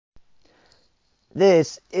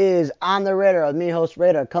This is On the Radar with me, host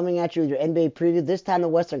Radar, coming at you with your NBA preview, this time the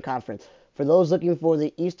Western Conference. For those looking for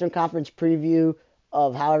the Eastern Conference preview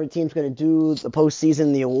of how every team's going to do the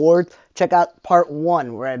postseason, the awards, check out part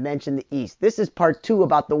one where I mentioned the East. This is part two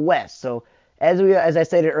about the West. So as I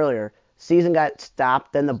stated earlier, season got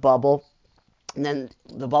stopped, then the bubble, and then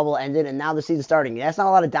the bubble ended, and now the season's starting. That's not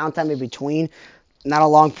a lot of downtime in between, not a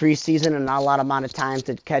long preseason, and not a lot of amount of time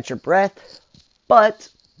to catch your breath. But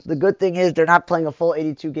the good thing is they're not playing a full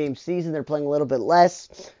 82 game season. They're playing a little bit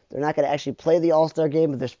less. They're not going to actually play the All Star game,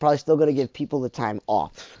 but they're probably still going to give people the time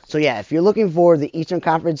off. So, yeah, if you're looking for the Eastern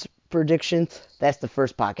Conference prediction, that's the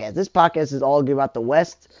first podcast. This podcast is all about the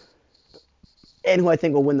West and who I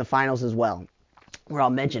think will win the finals as well, where I'll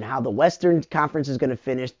mention how the Western Conference is going to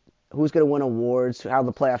finish, who's going to win awards, how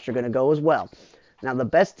the playoffs are going to go as well. Now, the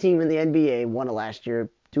best team in the NBA won it last year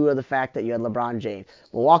due to the fact that you had LeBron James.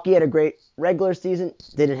 Milwaukee had a great regular season,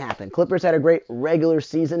 didn't happen. Clippers had a great regular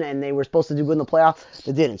season, and they were supposed to do good in the playoffs,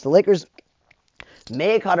 they didn't. So the Lakers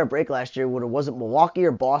may have caught a break last year when it wasn't Milwaukee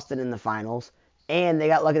or Boston in the finals, and they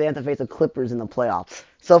got lucky they had to face the Clippers in the playoffs.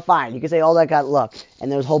 So fine, you can say all that got luck, and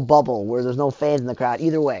there's a whole bubble where there's no fans in the crowd.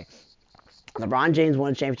 Either way, LeBron James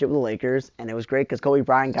won a championship with the Lakers, and it was great because Kobe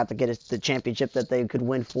Bryant got to get the championship that they could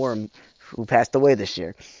win for him, who passed away this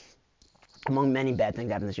year. Among many bad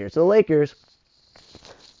things happened this year. So the Lakers,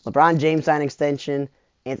 LeBron James signed an extension,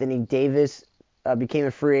 Anthony Davis became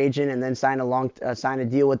a free agent and then signed a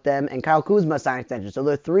deal with them, and Kyle Kuzma signed an extension. So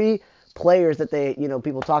there are three players that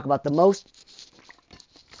people talk about the most.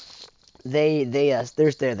 They're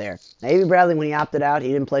there. Now, Avery Bradley, when he opted out, he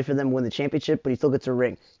didn't play for them, win the championship, but he still gets a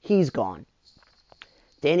ring. He's gone.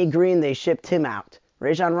 Danny Green, they shipped him out.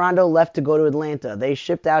 Rajon Rondo left to go to Atlanta. They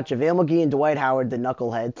shipped out JaVale McGee and Dwight Howard, the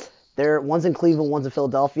knuckleheads. One's in Cleveland, one's in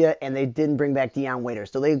Philadelphia, and they didn't bring back Dion Waiters.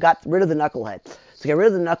 So they got rid of the knuckleheads. So get rid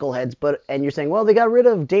of the knuckleheads, and you're saying, well, they got rid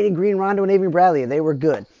of Danny Green, Rondo, and Avery Bradley, and they were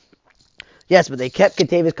good. Yes, but they kept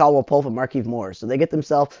Kentavious Caldwell-Pope and Markieff Morris. So they get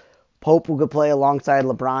themselves Pope, who could play alongside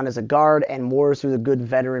LeBron as a guard, and Morris, who's a good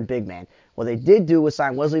veteran big man. What they did do was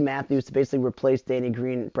sign Wesley Matthews to basically replace Danny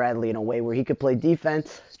Green Bradley in a way where he could play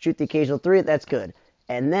defense, shoot the occasional three. That's good.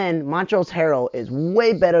 And then Montrezl Harrell is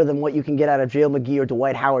way better than what you can get out of JaVale McGee or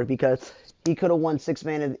Dwight Howard because he could have won six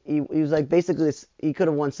man of he was like basically this, he could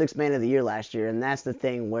have won six man of the year last year, and that's the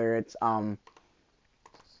thing where it's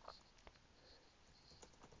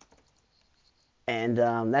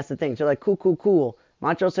that's the thing. So like cool.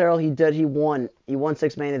 Montrezl Harrell, he won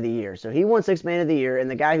six man of the year. So he won six man of the year,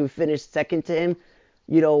 and the guy who finished second to him,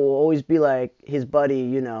 will always be like his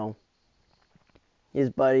buddy,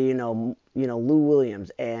 Lou Williams,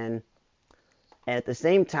 and at the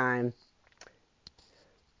same time,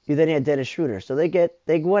 you then had Dennis Schroeder. So they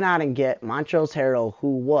went out and get Montrezl Harrell,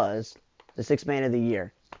 who was the sixth man of the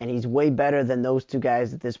year, and he's way better than those two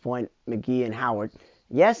guys at this point, McGee and Howard.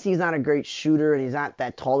 Yes, he's not a great shooter and he's not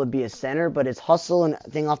that tall to be a center, but his hustle and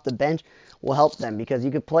thing off the bench will help them because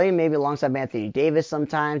you could play him maybe alongside Anthony Davis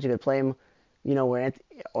sometimes. You could play him,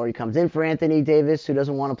 or he comes in for Anthony Davis who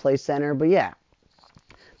doesn't want to play center. But yeah,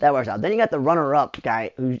 that works out. Then you got the runner-up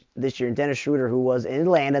guy who this year, Dennis Schroeder, who was in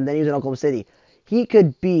Atlanta, and then he was in Oklahoma City. He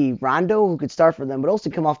could be Rondo, who could start for them, but also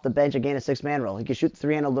come off the bench again a six-man role. He could shoot the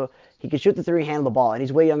three, handle the ball, and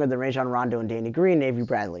he's way younger than Rajon Rondo and Danny Green and Avery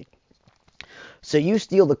Bradley. So you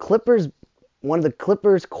steal the Clippers, one of the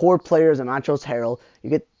Clippers' core players, Montrezl Harrell. You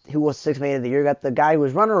get who was sixth man of the year. You got the guy who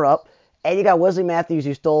was runner-up, and you got Wesley Matthews,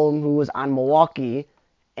 who stole him, who was on Milwaukee,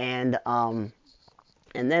 and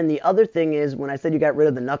then the other thing is, when I said you got rid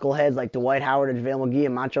of the knuckleheads like Dwight Howard and JaVale McGee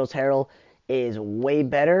and Montrezl Harrell is way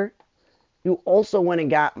better, you also went and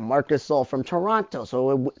got Marc Gasol from Toronto.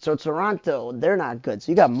 So Toronto, they're not good.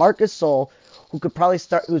 So you got Marc Gasol, who's probably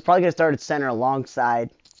going to start at center alongside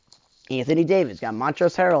Anthony Davis. You got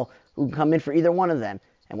Montrezl Harrell, who can come in for either one of them.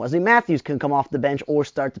 And Wesley Matthews can come off the bench or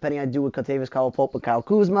start, depending on how you do with Kentavious Caldwell-Pope and Kyle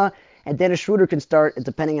Kuzma. And Dennis Schroeder can start,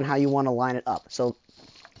 depending on how you want to line it up. So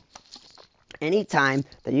anytime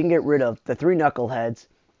that you can get rid of the three knuckleheads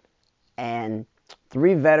and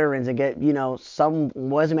three veterans and get, some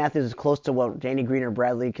Wesley Matthews is close to what Danny Green or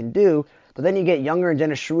Bradley can do, but then you get younger and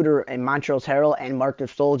Dennis Schroeder and Montrezl Harrell and Marc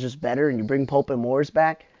Gasol just better, and you bring Pope and Morris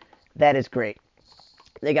back, that is great.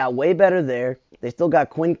 They got way better there. They still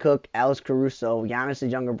got Quinn Cook, Alex Caruso,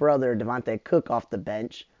 Giannis' younger brother, Devontae Cook off the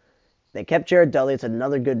bench. They kept Jared Dudley. It's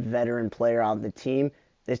another good veteran player on the team.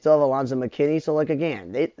 They still have Alonzo McKinney. So,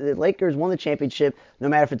 again, the Lakers won the championship no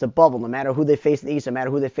matter if it's a bubble, no matter who they face in the East, no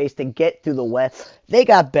matter who they face to get through the West. They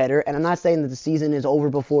got better, and I'm not saying that the season is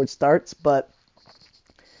over before it starts, but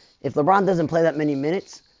if LeBron doesn't play that many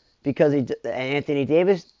minutes because Anthony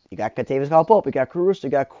Davis, you got Kentavious Caldwell-Pope, you got Caruso,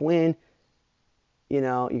 you got Quinn,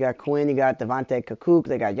 You got Quinn, you got Devontae Cook,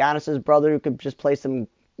 they got Giannis's brother who could just play some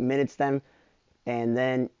minutes then. And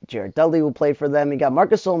then Jared Dudley will play for them. You got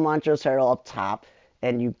Marcus Gasol, Montrezl Harrell up top,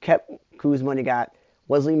 and you kept Kuzma. And you got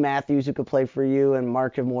Wesley Matthews who could play for you, and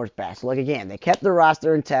Markieff Morris back. So again, they kept their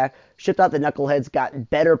roster intact, shipped out the knuckleheads, got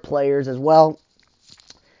better players as well,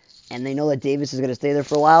 and they know that Davis is going to stay there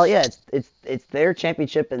for a while. Yeah, it's their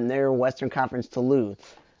championship and their Western Conference to lose.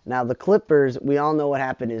 Now the Clippers, we all know what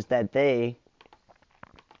happened is that they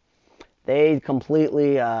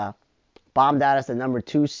completely bombed out as the number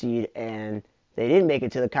 2 seed, and they didn't make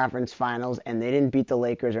it to the conference finals, and they didn't beat the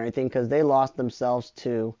Lakers or anything because they lost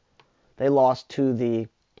to the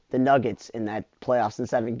Nuggets in that playoffs in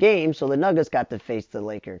 7 games. So the Nuggets got to face the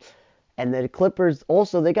Lakers, and the Clippers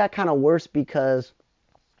also they got kind of worse because,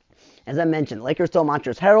 as I mentioned, Lakers stole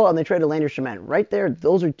Montrezl Harrell and they traded Landry Shamet. Right there,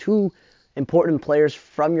 those are 2 important players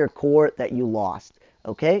from your core that you lost.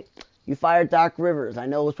 Okay. You fired Doc Rivers. I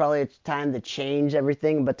know it was probably a time to change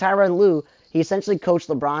everything, but Tyronn Lue, he essentially coached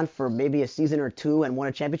LeBron for maybe a season or 2 and won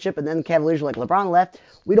a championship, and then the Cavaliers were like, LeBron left,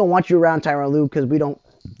 we don't want you around, Tyronn Lue, because we don't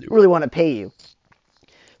really want to pay you.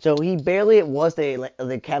 So he barely was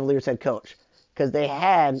the Cavaliers head coach, because they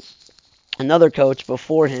had another coach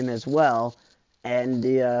before him as well, and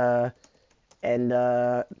that's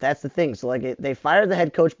the thing. So like they fired the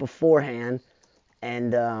head coach beforehand,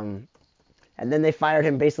 and then they fired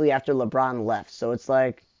him basically after LeBron left. So it's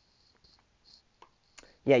like,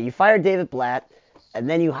 yeah, you fired David Blatt, and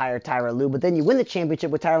then you hire Tyronn Lue, but then you win the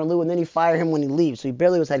championship with Tyronn Lue, and then you fire him when he leaves. So he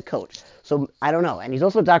barely was head coach. So I don't know. And he's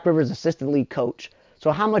also Doc Rivers' assistant lead coach.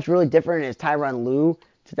 So how much really different is Tyronn Lue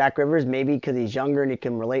to Doc Rivers? Maybe because he's younger and he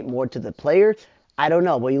can relate more to the players. I don't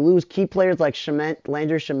know. But you lose key players like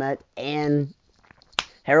Landry Shamet, and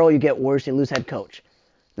Harrell, you get worse. You lose head coach.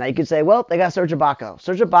 Now you could say, well, they got Serge Ibaka.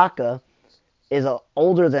 Serge Ibaka is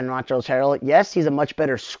older than Montrezl Harrell. Yes, he's a much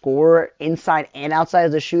better scorer inside and outside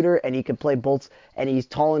as a shooter, and he can play both. And he's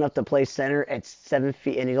tall enough to play center at 7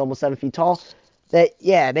 feet, and he's almost 7 feet tall. That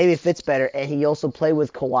maybe it fits better. And he also played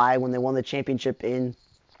with Kawhi when they won the championship in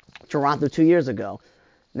Toronto 2 years ago.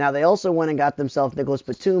 Now they also went and got themselves Nicholas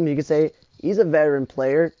Batum. You could say he's a veteran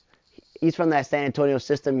player. He's from that San Antonio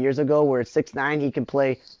system years ago, where at 6'9" he can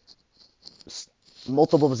play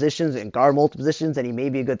multiple positions and guard multiple positions, and he may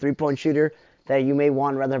be a good 3-point shooter that you may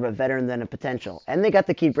want rather have a veteran than a potential. And they got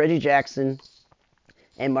to keep Reggie Jackson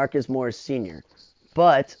and Marcus Morris Sr.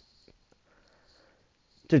 But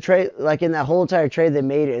to trade, like in that whole entire trade they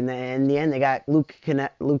made, in the end they got Luke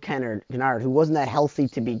Kennard, who wasn't that healthy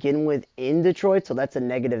to begin with in Detroit, so that's a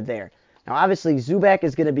negative there. Now obviously Zubac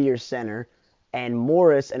is going to be your center, and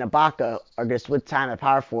Morris and Ibaka are going to split time at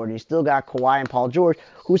power forward, and you still got Kawhi and Paul George,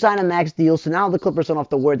 who signed a max deal, so now the Clippers don't have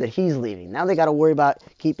to worry that he's leaving. Now they got to worry about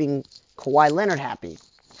keeping Kawhi Leonard happy.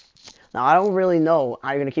 Now, I don't really know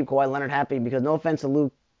how you're going to keep Kawhi Leonard happy because no offense to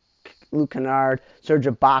Luke Kennard, Serge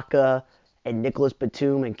Ibaka, and Nicholas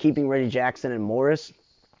Batum, and keeping Reggie Jackson and Morris,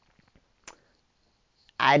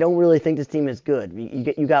 I don't really think this team is good.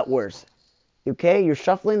 You got worse. Okay, you're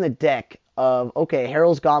shuffling the deck of, okay,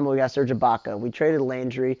 Harrell's gone, but we got Serge Ibaka. We traded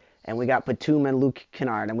Landry, and we got Batum and Luke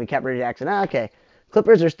Kennard, and we kept Reggie Jackson. Okay,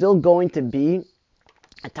 Clippers are still going to be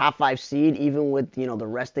a top 5 seed, even with, the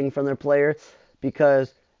resting from their player,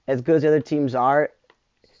 because as good as the other teams are,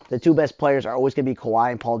 the 2 best players are always going to be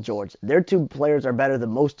Kawhi and Paul George. Their 2 players are better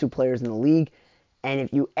than most 2 players in the league, and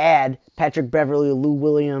if you add Patrick Beverley, Lou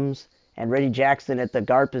Williams, and Reggie Jackson at the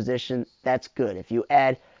guard position, that's good. If you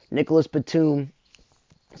add Nicholas Batum,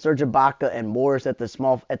 Serge Ibaka, and Morris at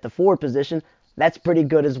the forward position, that's pretty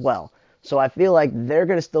good as well. So I feel like they're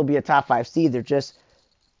going to still be a top 5 seed. They're just,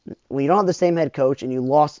 when you don't have the same head coach and you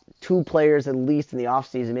lost 2 players at least in the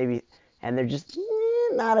offseason, maybe, and they're just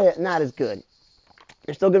not as good.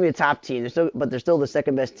 They're still going to be a top team. But they're still the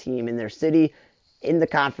second best team in their city, in the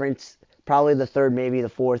conference, probably the 3rd, maybe the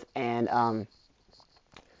 4th. And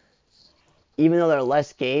even though there are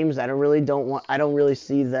less games, I don't really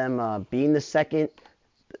see them being the second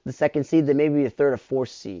seed. They may be the 3rd or 4th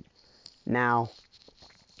seed. Now,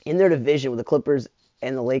 in their division with the Clippers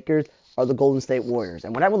and the Lakers are the Golden State Warriors.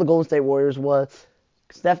 And what happened with the Golden State Warriors was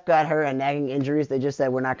Steph got hurt and nagging injuries. They just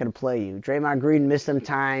said, we're not going to play you. Draymond Green missed some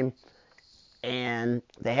time, and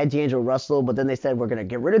they had D'Angelo Russell, but then they said, we're going to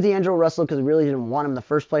get rid of D'Angelo Russell because we really didn't want him in the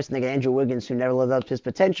first place, and they got Andrew Wiggins, who never lived up to his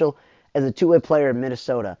potential as a 2-way player in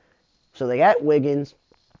Minnesota. So they got Wiggins,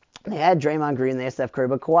 they had Draymond Green, they had Steph Curry,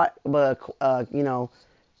 but Klay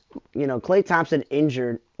Thompson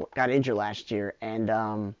got injured last year, and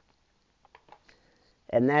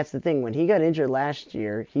that's the thing. When he got injured last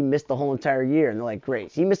year, he missed the whole entire year. And they're like,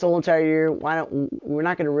 great. He missed the whole entire year. We're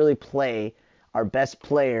not going to really play our best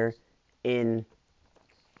player in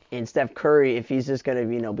And Steph Curry, if he's just gonna,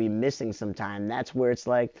 be missing some time, that's where it's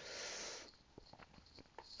like,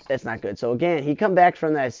 that's not good. So again, he come back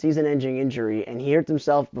from that season-ending injury, and he hurt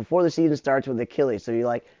himself before the season starts with Achilles. So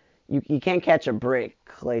you can't catch a break,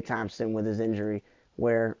 Klay Thompson, with his injury,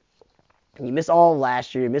 where you miss all of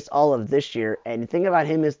last year, you miss all of this year, and the thing about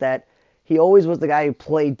him is that he always was the guy who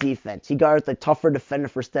played defense. He guarded the tougher defender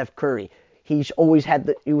for Steph Curry. He was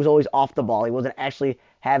always off the ball. He wasn't actually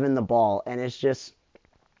having the ball, and it's just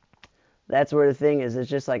that's where the thing is. It's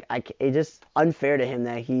just like it's just unfair to him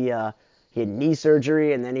that he had knee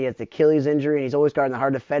surgery and then he has the Achilles injury and he's always guarding the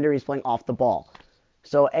hard defender. He's playing off the ball.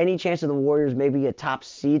 So any chance of the Warriors maybe a top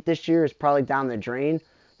seed this year is probably down the drain.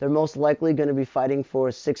 They're most likely going to be fighting for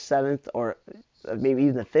a sixth, seventh, or maybe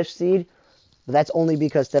even the fifth seed. But that's only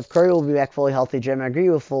because Steph Curry will be back fully healthy. Draymond Green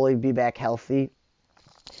will fully be back healthy.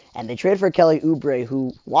 And they traded for Kelly Oubre,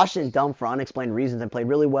 who Washington dumped for unexplained reasons and played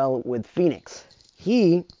really well with Phoenix.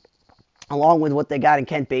 He, along with what they got in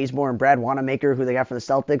Kent Bazemore and Brad Wanamaker, who they got from the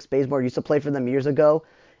Celtics. Bazemore used to play for them years ago.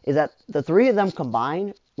 Is that the three of them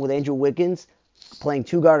combined with Andrew Wiggins playing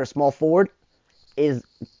two guard or small forward is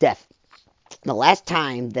depth. The last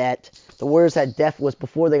time that the Warriors had depth was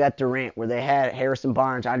before they got Durant, where they had Harrison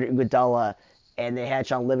Barnes, Andre Iguodala, and they had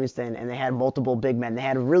Shaun Livingston, and they had multiple big men. They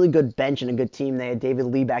had a really good bench and a good team. They had David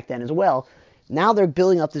Lee back then as well. Now they're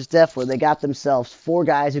building up this depth where they got themselves four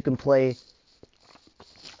guys who can play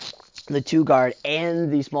the two guard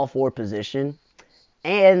and the small forward position.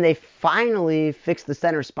 And they finally fixed the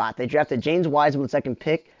center spot. They drafted James Wiseman with the second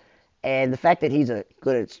pick. And the fact that he's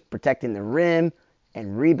good at protecting the rim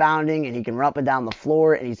and rebounding, and he can run up and down the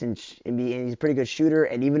floor, and he's a pretty good shooter.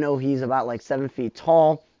 And even though he's about like 7 feet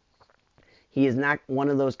tall, he is not one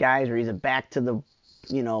of those guys where he's a back to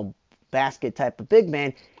the, basket type of big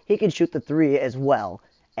man. He can shoot the three as well.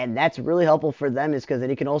 And that's really helpful for them is because then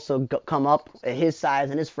he can also come up at his size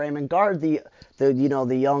and his frame and guard the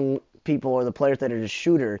young people or the players that are just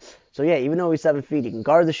shooters. So yeah, even though he's 7 feet, he can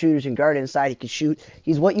guard the shooters, he can guard inside, he can shoot.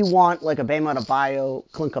 He's what you want, like a Bam Adebayo,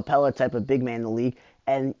 Clint Capella type of big man in the league.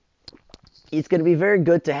 And it's going to be very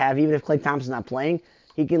good to have, even if Klay Thompson's not playing.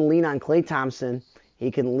 He can lean on Klay Thompson. He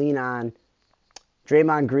can lean on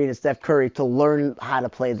Draymond Green and Steph Curry to learn how to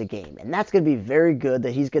play the game. And that's going to be very good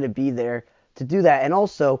that he's going to be there to do that. And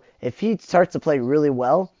also, if he starts to play really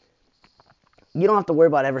well, you don't have to worry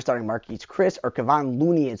about ever starting Marquise Chris or Kevon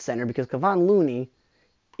Looney at center because Kevon Looney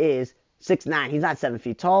is 6'9". He's not 7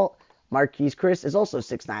 feet tall. Marquise Chris is also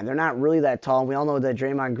 6'9". They're not really that tall. We all know that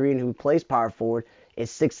Draymond Green, who plays power forward, is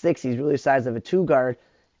 6'6". He's really the size of a two guard.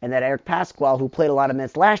 And that Eric Pasquale, who played a lot of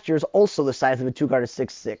minutes last year, is also the size of a two guard at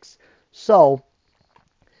 6'6". So,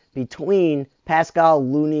 between Pascal,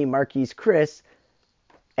 Looney, Marquise Chris,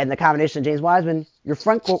 and the combination of James Wiseman, your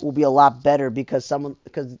front court will be a lot better because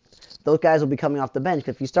those guys will be coming off the bench.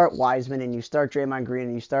 Because if you start Wiseman and you start Draymond Green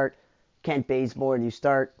and you start Kent Bazemore and you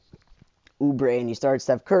start Oubre and you start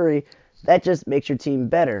Steph Curry, that just makes your team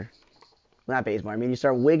better. Well, not Bazemore. I mean, you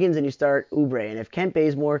start Wiggins and you start Oubre. And if Kent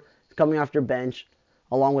Bazemore is coming off your bench,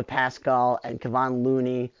 along with Pascal and Kevon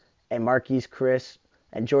Looney and Marquise Chris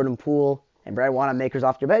and Jordan Poole and Brad Wanamaker's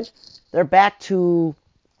off your bench, they're back to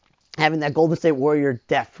having that Golden State Warrior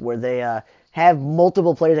depth where they have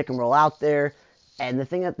multiple players that can roll out there. And the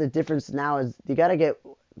thing that the difference now is you got to get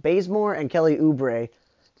Bazemore and Kelly Oubre.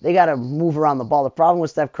 They got to move around the ball. The problem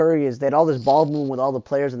with Steph Curry is they had all this ball movement with all the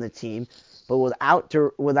players in the team, but without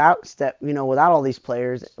all these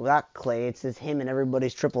players, without Klay, it's just him and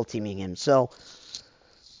everybody's triple teaming him. So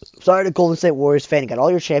sorry to Golden State Warriors fan. You got all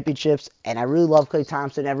your championships, and I really love Klay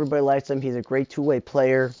Thompson. Everybody likes him. He's a great two-way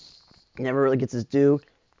player. He never really gets his due.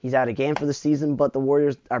 He's out again for the season, but the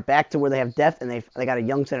Warriors are back to where they have depth, and they got a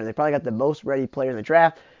young center. They probably got the most ready player in the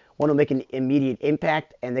draft, one who will make an immediate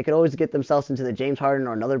impact, and they could always get themselves into the James Harden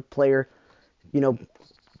or another player,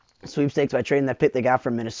 sweepstakes by trading that pick they got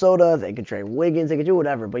from Minnesota. They could trade Wiggins. They could do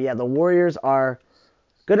whatever. But yeah, the Warriors are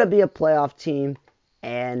going to be a playoff team,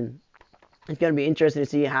 and it's going to be interesting to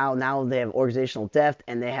see how now they have organizational depth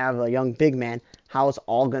and they have a young big man, how it's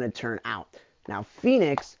all going to turn out. Now,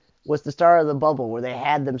 Phoenix was the star of the bubble where they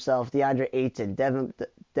had themselves DeAndre Ayton,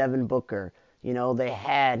 Devin Booker. They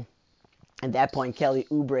had, at that point, Kelly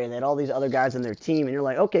Oubre. They had all these other guys on their team. And you're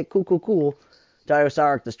like, okay, cool. Dario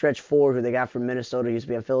Saric, the stretch forward who they got from Minnesota, used to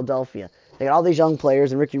be in Philadelphia. They got all these young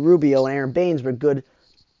players, and Ricky Rubio and Aaron Baines were good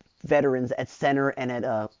veterans at center and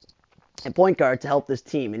at point guard to help this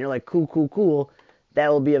team. And you're like, cool.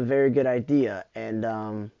 That will be a very good idea. And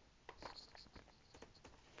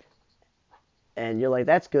you're like,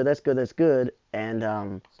 that's good.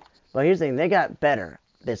 And but here's the thing, they got better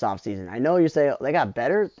this offseason. I know you say they got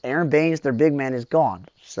better. Aaron Baines, their big man, is gone.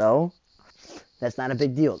 So That's not a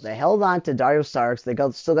big deal. They held on to Dario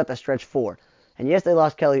Saric. Still got the stretch four. And yes, they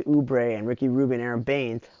lost Kelly Oubre and Ricky Rubio and Aaron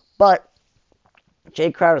Baines, but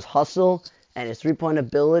Jay Crowder's hustle and his three-point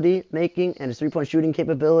ability making and his three-point shooting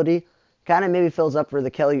capability kind of maybe fills up for the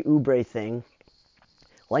Kelly Oubre thing.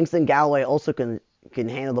 Langston Galloway also can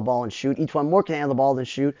handle the ball and shoot. Each one more can handle the ball than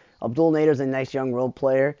shoot. Abdul Nader's a nice young role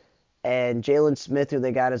player. And Jalen Smith, who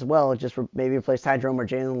they got as well, just maybe replace Ty Jerome or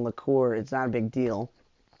Jalen LaCour. It's not a big deal.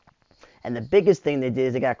 And the biggest thing they did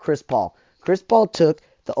is they got Chris Paul. Chris Paul took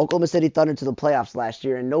the Oklahoma City Thunder to the playoffs last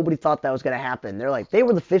year, and nobody thought that was going to happen. They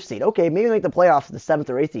were the 5th seed. Okay, maybe make the playoffs the 7th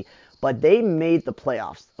or 8th seed. But they made the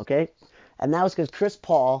playoffs, okay? And that was because Chris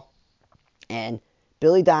Paul and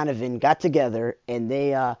Billy Donovan got together, and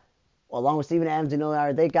they, along with Steven Adams and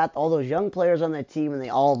Lillard, they got all those young players on that team, and they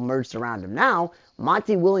all merged around him. Now,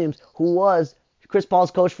 Monty Williams, who was Chris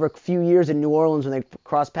Paul's coach for a few years in New Orleans when they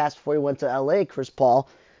crossed paths before he went to L.A., Chris Paul,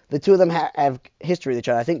 the two of them have history with each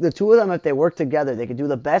other. I think the two of them, if they work together, they could do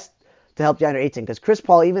the best to help DeAndre Ayton. Because Chris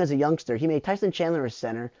Paul, even as a youngster, he made Tyson Chandler a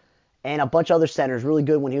center and a bunch of other centers really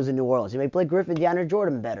good when he was in New Orleans. He made Blake Griffin, DeAndre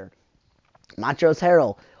Jordan better. Montrezl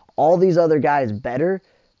Harrell, all these other guys better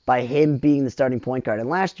by him being the starting point guard. And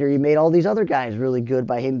last year, he made all these other guys really good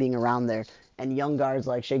by him being around there. And young guards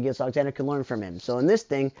like Shai Gilgeous-Alexander can learn from him. So in this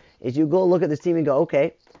thing, is you go look at this team and go,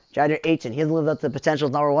 okay, DeAndre Ayton, he hasn't lived up to the potential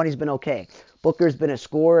as number one. He's been okay. Booker's been a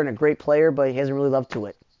scorer and a great player, but he hasn't really lived to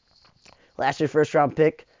it. Last year's first-round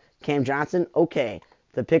pick, Cam Johnson, okay.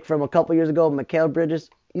 The pick from a couple years ago, Mikal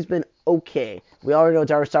Bridges, he's been okay. We already know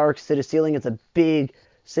Dario Saric's hit his ceiling. It's a big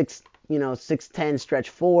 6'10"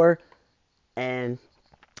 stretch four. And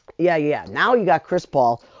yeah. Now you got Chris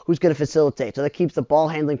Paul, who's going to facilitate. So that keeps the ball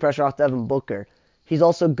handling pressure off Devin Booker. He's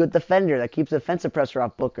also a good defender. That keeps the defensive pressure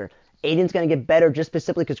off Booker. Aiden's going to get better just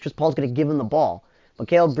specifically because Chris Paul's going to give him the ball.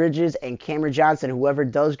 Mikal Bridges and Cameron Johnson, whoever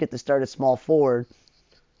does get to start at small forward,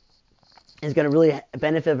 is going to really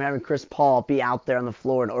benefit from having Chris Paul be out there on the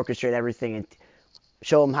floor and orchestrate everything and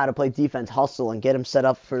show him how to play defense, hustle, and get him set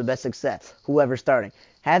up for the best success, whoever's starting.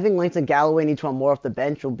 Having Langston Galloway and each one more off the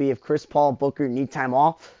bench will be if Chris Paul and Booker need time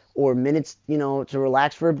off or minutes, to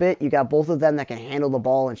relax for a bit. You got both of them that can handle the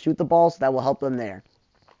ball and shoot the ball, so that will help them there.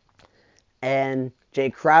 And Jay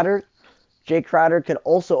Crowder could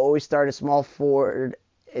also always start a small forward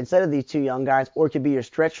instead of these two young guys, or it could be your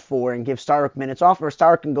stretch four and give Stark minutes off, or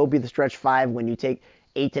Stark can go be the stretch five when you take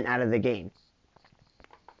Ayton out of the game.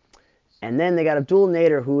 And then they got Abdul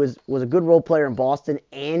Nader, who was a good role player in Boston,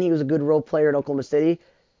 and he was a good role player in Oklahoma City.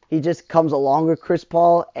 He just comes along with Chris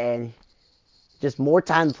Paul, and just more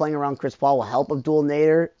time playing around Chris Paul will help Abdul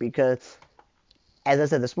Nader because, as I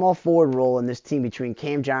said, the small forward role in this team between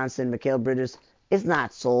Cam Johnson and Mikal Bridges is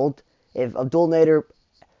not sold. If Abdul Nader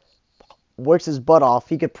works his butt off,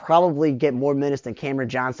 he could probably get more minutes than Cameron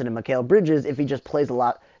Johnson and Mikal Bridges if he just plays a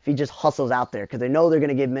lot, if he just hustles out there, because they know they're going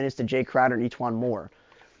to give minutes to Jay Crowder and each one more.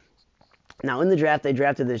 Now, in the draft, they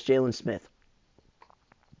drafted this Jalen Smith.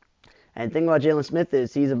 And the thing about Jalen Smith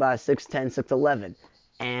is he's about 6'10", 6'11".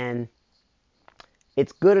 And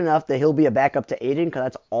it's good enough that he'll be a backup to Ayton because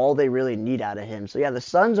that's all they really need out of him. So, yeah, the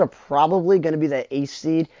Suns are probably going to be that ace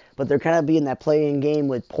seed, but they're kind of be in that play-in game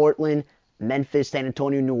with Portland, Memphis, San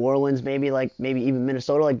Antonio, New Orleans, maybe even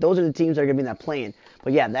Minnesota. Like, those are the teams that are going to be in that play-in.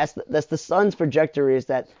 But, yeah, that's the Suns' trajectory is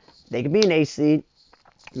that they can be an ace seed,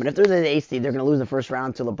 but if they're the ace seed, they're going to lose the first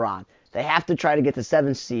round to LeBron. They have to try to get the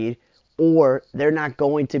 7th seed, or they're not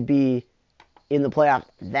going to be in the playoff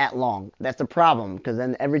that long. That's the problem, because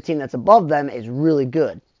then every team that's above them is really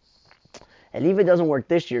good. And even if it doesn't work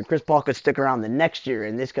this year, Chris Paul could stick around the next year,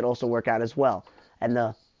 and this could also work out as well. And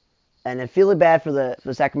I feel bad for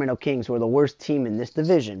the Sacramento Kings, who are the worst team in this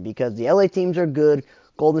division, because the LA teams are good.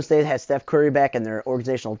 Golden State has Steph Curry back and their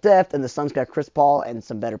organizational depth, and the Suns got Chris Paul and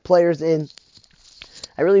some better players in.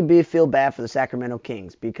 I really feel bad for the Sacramento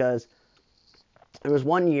Kings, because there was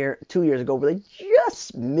 2 years ago, where they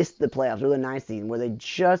just missed the playoffs. They were the 9th seed, where they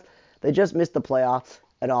just missed the playoffs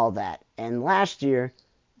and all that. And last year,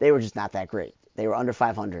 they were just not that great. They were under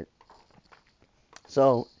 500.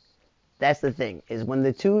 So that's the thing, is when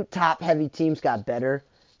the two top-heavy teams got better,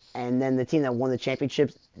 and then the team that won the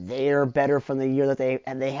championships, they're better from the year that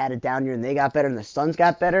they had a down year, and they got better, and the Suns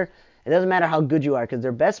got better. It doesn't matter how good you are, because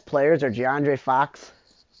their best players are Aaron Fox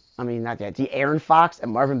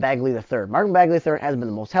and Marvin Bagley III. Marvin Bagley III hasn't been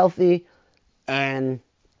the most healthy, and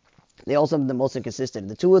they also have been the most inconsistent.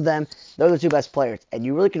 The two of them, they're the two best players. And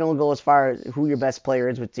you really can only go as far as who your best player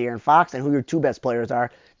is with De'Aaron Fox and who your two best players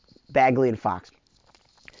are, Bagley and Fox.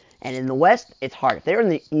 And in the West, it's hard. If they're in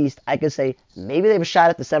the East, I could say maybe they have a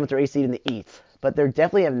shot at the 7th or 8th seed in the East. But they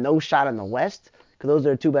definitely have no shot in the West because those are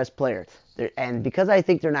their two best players. And because I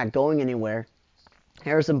think they're not going anywhere,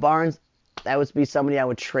 Harrison Barnes, that would be somebody I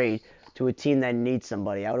would trade to a team that needs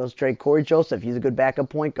somebody. I would also trade Corey Joseph. He's a good backup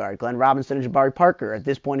point guard. Glenn Robinson and Jabari Parker. At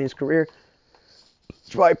this point in his career,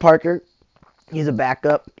 Jabari Parker, he's a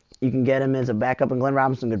backup. You can get him as a backup, and Glenn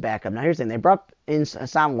Robinson, good backup. Now, here's the thing. They brought in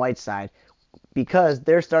Hassan Whiteside because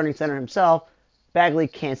their starting center himself, Bagley,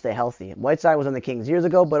 can't stay healthy. Whiteside was on the Kings years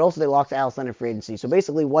ago, but also they lost Alex Len in free agency. So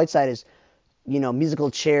basically, Whiteside is,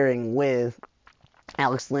 musical chairing with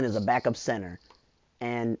Alex Len as a backup center.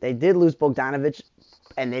 And they did lose Bogdanovich,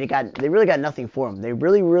 and they really got nothing for him. They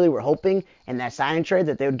really, really were hoping in that signing trade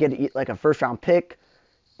that they would get like a first-round pick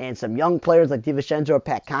and some young players like DiVincenzo or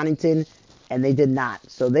Pat Connaughton, and they did not.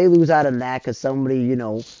 So they lose out on that because somebody,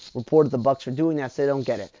 reported the Bucks for doing that, so they don't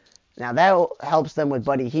get it. Now that helps them with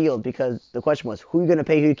Buddy Hield because the question was, who are you going to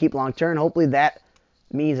pay, who you keep long term? Hopefully that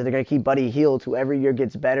means that they're going to keep Buddy Hield, who every year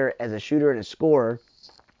gets better as a shooter and a scorer.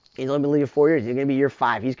 He's only been in the league for 4 years. He's going to be year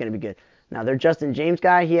 5. He's going to be good. Now their Justin James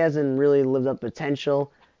guy, he hasn't really lived up to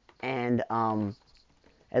potential, and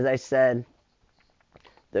as I said,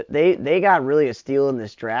 they got really a steal in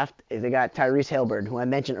this draft. They got Tyrese Haliburton, who I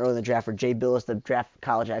mentioned earlier in the draft, for Jay Billis, the draft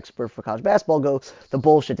college expert for college basketball, goes, the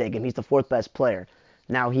Bulls should take him. He's the 4th best player.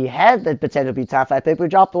 Now, he had the potential to be top 5 pick, but he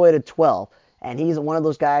dropped away to 12. And he's one of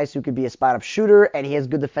those guys who could be a spot-up shooter, and he has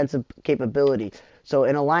good defensive capability. So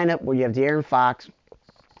in a lineup where you have De'Aaron Fox,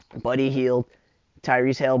 Buddy Hield,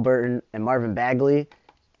 Tyrese Haliburton, and Marvin Bagley,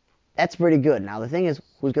 that's pretty good. Now, the thing is,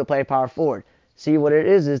 who's going to play power forward? See, what it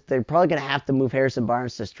is they're probably going to have to move Harrison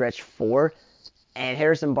Barnes to stretch 4, and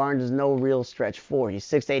Harrison Barnes is no real stretch 4. He's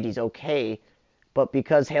 6'8", he's okay, but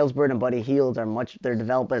because Haliburton and Buddy Hield their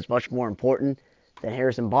development is much more important than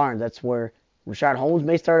Harrison Barnes, that's where Rashad Holmes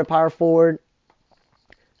may start at power forward.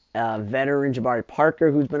 Veteran Jabari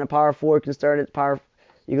Parker, who's been a power forward, can start at power.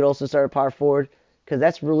 You could also start at power forward because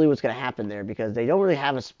that's really what's going to happen there because they don't really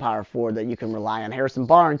have a power forward that you can rely on. Harrison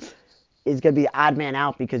Barnes is going to be the odd man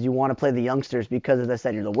out because you want to play the youngsters because, as I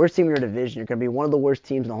said, you're the worst team in your division. You're going to be one of the worst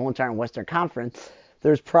teams in the whole entire Western Conference.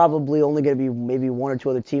 There's probably only going to be maybe 1 or 2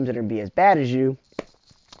 other teams that are going to be as bad as you.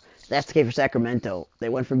 That's the case for Sacramento. They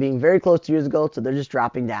went from being very close 2 years ago to they're just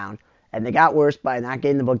dropping down. And they got worse by not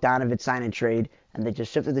getting the Bogdanovich sign and trade. And they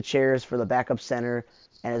just shifted the chairs for the backup center.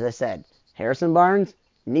 And as I said, Harrison Barnes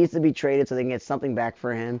needs to be traded so they can get something back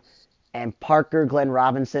for him. And Parker, Glenn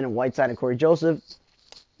Robinson, and Whiteside and Corey Joseph,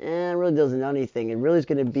 it really doesn't know anything. It really is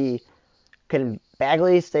going to be, can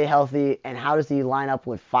Bagley stay healthy, and how does he line up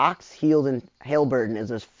with Fox, Hield, and Haliburton as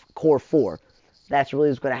his core 4? That's really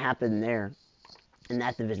what's going to happen there in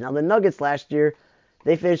that division. Now, the Nuggets last year,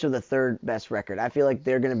 they finished with the 3rd best record. I feel like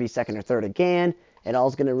they're going to be 2nd or 3rd again. It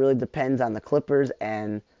all's going to really depend on the Clippers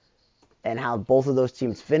and how both of those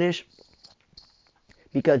teams finish.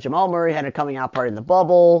 Because Jamal Murray had a coming out party in the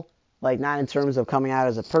bubble, like not in terms of coming out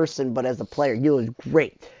as a person, but as a player. He was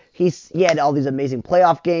great. He had all these amazing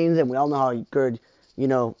playoff games, and we all know how good,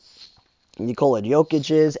 Nikola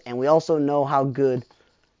Jokic is, and we also know how good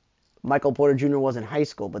Michael Porter Jr. was in high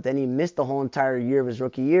school, but then he missed the whole entire year of his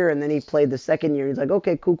rookie year, and then he played the second year. He's like,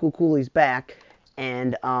 okay, cool, he's back,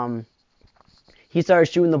 and he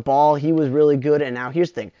started shooting the ball. He was really good, and now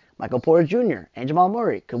here's the thing. Michael Porter Jr. and Jamal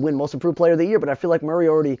Murray could win Most Improved Player of the Year, but I feel like Murray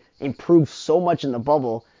already improved so much in the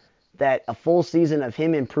bubble that a full season of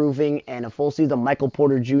him improving and a full season of Michael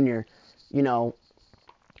Porter Jr.,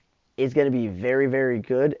 is going to be very, very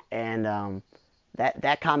good, and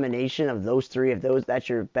that combination of those 3, that's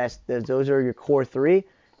your best, those are your core 3,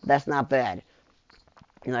 that's not bad.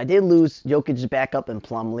 I did lose Jokic's backup in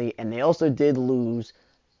Plumlee, and they also did lose,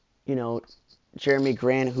 Jeremy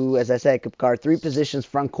Grant, who, as I said, could guard 3 positions,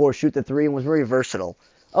 front court, shoot the 3, and was very versatile.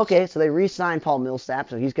 Okay, so they re-signed Paul Millsap,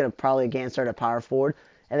 so he's going to probably again start at power forward,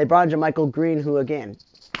 and they brought in JaMychal Green, who again,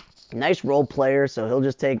 nice role player, so he'll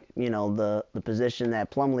just take, the position that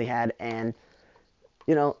Plumlee had, and,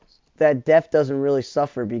 that depth doesn't really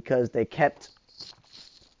suffer because they kept,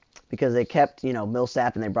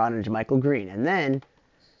 Millsap, and they brought in JaMychal Green. And then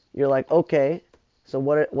you're like, okay, so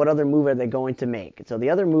what other move are they going to make? So the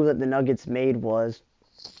other move that the Nuggets made was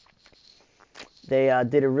they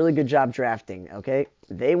did a really good job drafting, okay?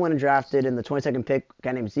 They went and drafted in the 22nd pick a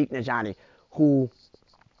guy named Zeke Najani, who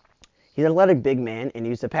he's an athletic big man, and he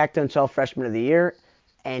was the Pac-12 Freshman of the Year,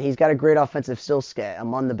 and he's got a great offensive skill set,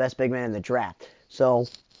 among the best big men in the draft. So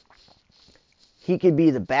he could be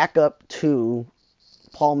the backup to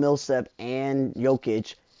Paul Millsap and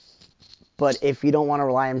Jokic, but if you don't want to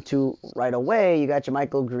rely on him too right away, you got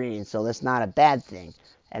JaMychal Green, so that's not a bad thing.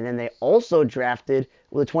 And then they also drafted,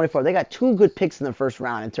 with the 24, they got 2 good picks in the first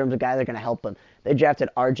round in terms of guys that are going to help them. They drafted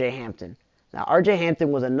R.J. Hampton. Now, R.J.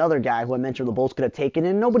 Hampton was another guy who I mentioned the Bulls could have taken,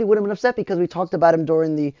 and nobody would have been upset because we talked about him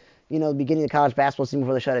during the beginning of the college basketball season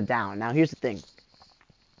before they shut it down. Now, here's the thing.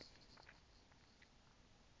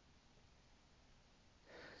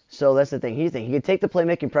 So that's the thing. He can take the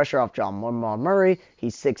playmaking pressure off John Murray.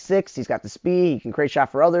 He's 6'6". He's got the speed. He can create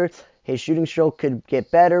shot for others. His shooting stroke could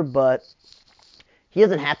get better, but he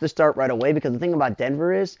doesn't have to start right away because the thing about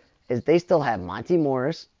Denver is they still have Monte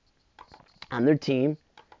Morris on their team.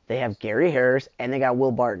 They have Gary Harris, and they got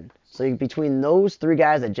Will Barton. So between those three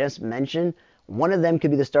guys I just mentioned, one of them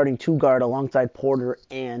could be the starting two guard alongside Porter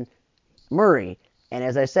and Murray. And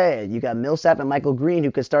as I said, you got Millsap and Michael Green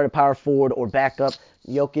who could start at power forward or back up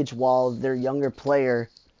Jokic while their younger player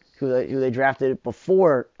who they drafted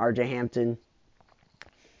before R.J. Hampton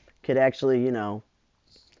could actually,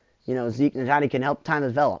 Zeke and Johnny can help time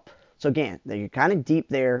develop. So again, you're kind of deep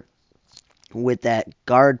there with that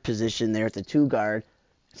guard position there at the two guard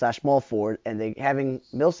 / small forward, and they having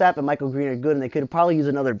Millsap and Michael Green are good, and they could probably use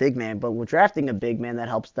another big man, but with drafting a big man that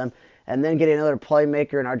helps them, and then getting another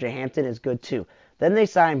playmaker in R.J. Hampton is good too. Then they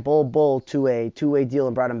signed Bol Bol to a two-way deal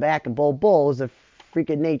and brought him back, and Bol Bol is a freak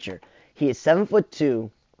of nature. He is 7'2",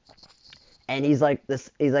 and he's like this.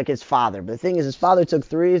 He's like his father. But the thing is, his father took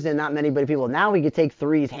threes, and not many people. Now he can take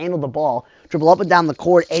threes, handle the ball, dribble up and down the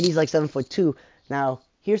court, and he's like 7'2". Now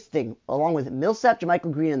here's the thing: along with Millsap,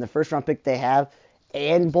 JaMychal Green, and the first-round pick they have,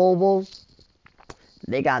 and Bol Bol,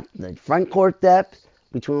 they got the front court depth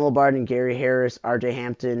between Will Barton and Gary Harris, R.J.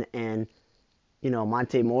 Hampton, and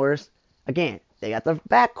Monte Morris. Again, they got the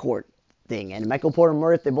backcourt thing, and Michael Porter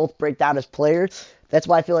Murray, if they both break down as players, that's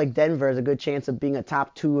why I feel like Denver has a good chance of being a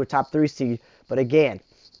top 2 or top 3 seed. But again,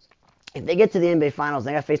 if they get to the NBA Finals,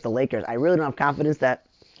 they got to face the Lakers. I really don't have confidence that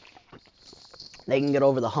they can get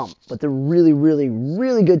over the hump. But they're really, really,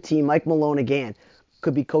 really good team. Mike Malone, again,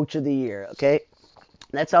 could be coach of the year, okay?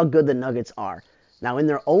 That's how good the Nuggets are. Now, in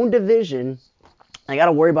their own division, I got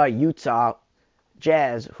to worry about Utah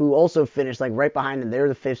Jazz, who also finished like right behind them. They were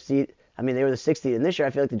the 5th seed. They were the 6th seed. And this year,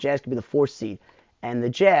 I feel like the Jazz could be the 4th seed. And the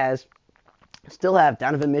Jazz still have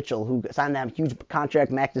Donovan Mitchell, who signed that huge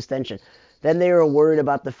contract max extension. Then they were worried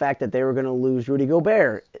about the fact that they were going to lose Rudy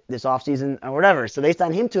Gobert this offseason or whatever. So they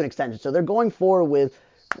signed him to an extension. So they're going forward with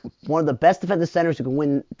one of the best defensive centers who can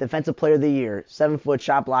win Defensive Player of the Year, 7-foot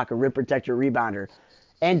shot blocker, rim protector, rebounder,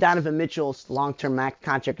 and Donovan Mitchell's long-term max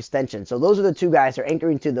contract extension. So those are the two guys. They're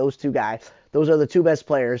anchoring to those two guys. Those are the two best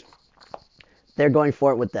players. They're going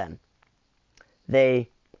for it with them. They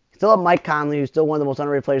still have Mike Conley, who's still one of the most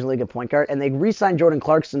underrated players in the league at point guard, and they re-signed Jordan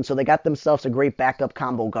Clarkson, so they got themselves a great backup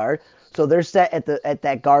combo guard. So they're set at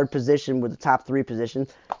that guard position with the top 3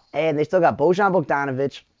 positions, and they still got Bojan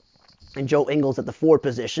Bogdanovic and Joe Ingles at the 4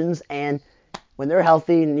 positions, and when they're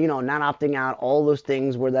healthy and, not opting out, all those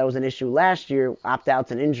things where that was an issue last year,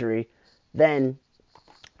 opt-outs and injury, then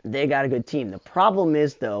they got a good team. The problem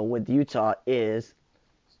is, though, with Utah is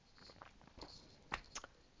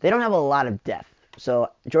they don't have a lot of depth. So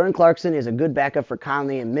Jordan Clarkson is a good backup for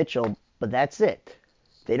Conley and Mitchell, but that's it.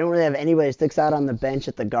 They don't really have anybody that sticks out on the bench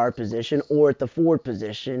at the guard position or at the forward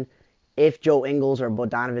position if Joe Ingles or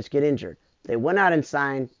Bogdanovic get injured. They went out and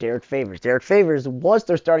signed Derek Favors. Derek Favors was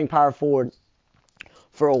their starting power forward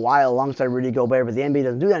for a while alongside Rudy Gobert, but the NBA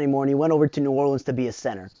doesn't do that anymore, and he went over to New Orleans to be a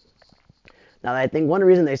center. Now, I think one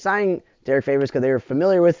reason they signed Derek Favors is because they were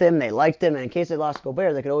familiar with him, they liked him, and in case they lost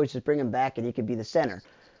Gobert, they could always just bring him back and he could be the center.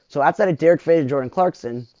 So outside of Derek Favors and Jordan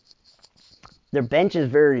Clarkson, their bench is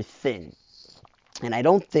very thin. And I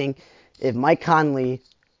don't think if Mike Conley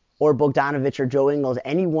or Bogdanovic or Joe Ingles,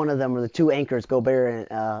 any one of them or the 2 anchors,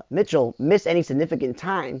 Gobert and Mitchell, miss any significant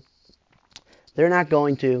time, they're not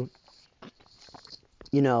going to,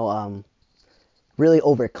 really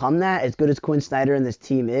overcome that. As good as Quinn Snyder and this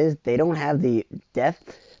team is, they don't have the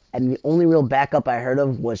depth. And the only real backup I heard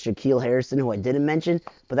of was Shaquille Harrison, who I didn't mention,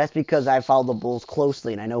 but that's because I follow the Bulls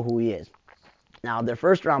closely and I know who he is. Now, their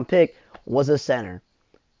first round pick was a center,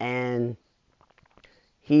 and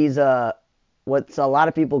he's what's a lot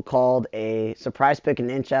of people called a surprise pick, an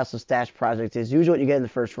in-house stash project. Is usually what you get in the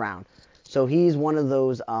first round. So he's one of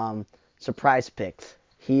those surprise picks.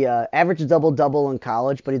 He averaged double-double in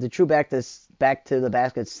college, but he's a true back to the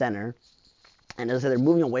basket center. And as I said, they're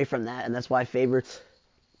moving away from that, and that's why Favors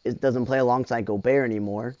doesn't play alongside Gobert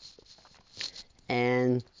anymore.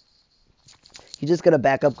 And he's just going to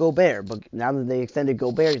back up Gobert. But now that they extended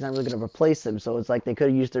Gobert, he's not really going to replace him. So it's like they could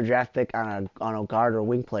have used their draft pick on a guard or a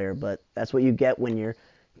wing player. But that's what you get when you're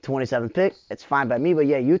 27th pick. It's fine by me. But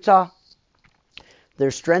yeah, Utah, their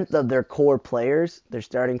strength of their core players, their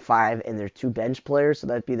starting 5 and their 2 bench players, so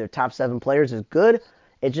that'd be their top 7 players, is good.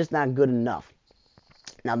 It's just not good enough.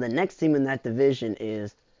 Now, the next team in that division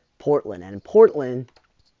is Portland. And Portland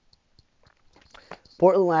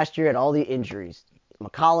last year had all the injuries.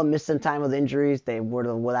 McCollum missed some time with injuries. They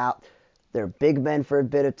were without their big men for a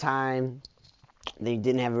bit of time. They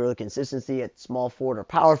didn't have real consistency at small forward or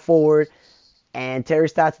power forward. And Terry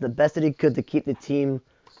Stotts did the best that he could to keep the team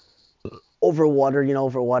over water.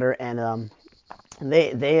 And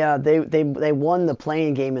they won the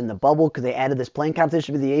playing game in the bubble because they added this playing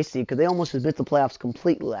competition to the AC because they almost missed the playoffs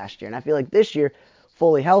completely last year. And I feel like this year,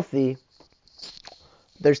 fully healthy,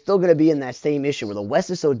 they're still going to be in that same issue where the West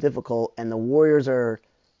is so difficult and the Warriors are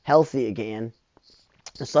healthy again.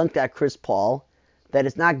 The Suns got Chris Paul, that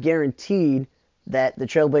it's not guaranteed that the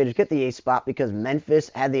Trailblazers get the 8th spot because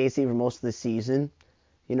Memphis had the AC for most of the season.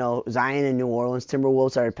 Zion in New Orleans,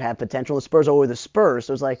 Timberwolves have potential. The Spurs are always the Spurs,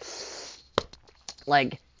 so it's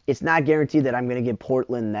like it's not guaranteed that I'm going to give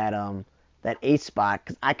Portland that 8th spot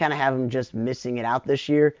because I kind of have them just missing it out this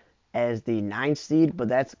year as the 9th seed,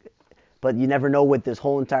 but you never know with this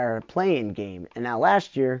whole entire play-in game. And now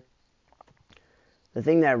last year, the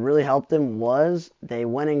thing that really helped them was they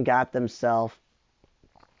went and got themselves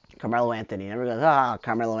Carmelo Anthony. And everyone goes,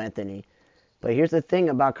 Carmelo Anthony. But here's the thing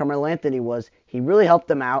about Carmelo Anthony was he really helped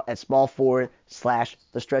them out at small forward /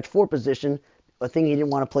 the stretch 4 position, a thing he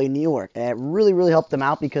didn't want to play in New York. And it really, really helped them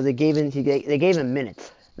out because they gave him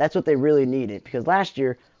minutes. That's what they really needed. Because last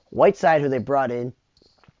year, Whiteside, who they brought in,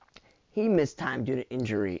 he missed time due to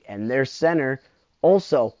injury. And their center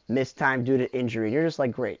also missed time due to injury. And you're just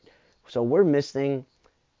like, great. So we're missing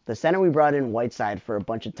the center we brought in Whiteside for a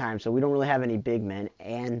bunch of time, so we don't really have any big men.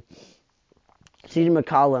 And C.J.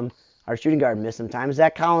 McCollum, our shooting guard, missed some time.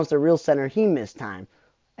 Zach Collins, the real center, he missed time.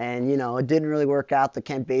 And, it didn't really work out. The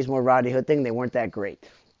Kent Bazemore, Rodney Hood thing, they weren't that great.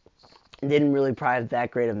 It didn't really provide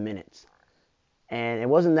that great of minutes. And it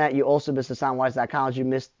wasn't that you also missed Hassan White, Zach Collins, you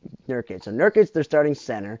missed Nurkic. So Nurkic, their starting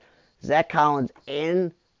center. Zach Collins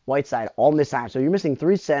and Whiteside all missed time. So you're missing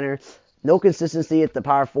 3 centers. No consistency at the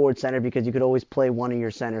power forward center because you could always play one of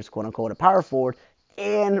your centers, quote unquote, a power forward.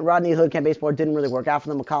 And Rodney Hood, Kent Bazemore didn't really work out for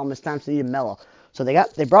them. McCollum missed time, so they needed Melo. So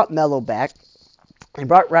they brought Melo back. They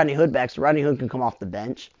brought Rodney Hood back so Rodney Hood can come off the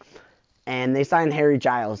bench. And they signed Harry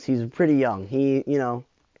Giles. He's pretty young. He's been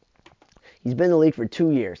in the league for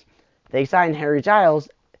 2 years. They signed Harry Giles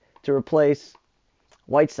to replace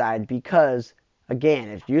Whiteside because, again,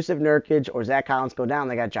 if Yusuf Nurkic or Zach Collins go down,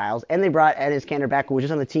 they got Giles. And they brought Enes Kanter back, who was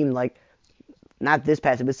just on the team not this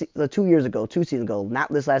past season, but 2 years ago, 2 seasons ago,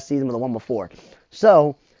 not this last season, but the one before.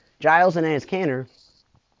 So, Giles and Enes Kanter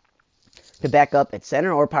to back up at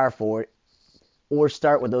center or power forward or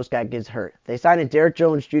start when those guys gets hurt. They signed a Derrick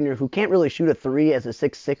Jones Jr., who can't really shoot a 3 as a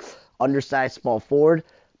 6'6", undersized small forward,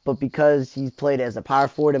 but because he's played as a power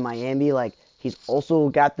forward in Miami, he's also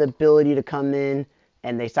got the ability to come in,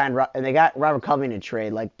 and they got Robert Covington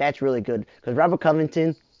trade. That's really good because Robert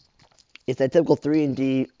Covington is that typical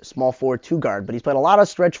 3-and-D small forward 2 guard, but he's played a lot of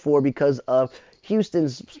stretch 4 because of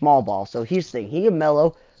Houston's small ball. So here's the thing. He and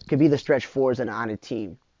Melo could be the stretch 4s on a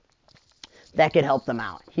team. That could help them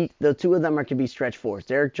out. The two of them could be stretch 4s.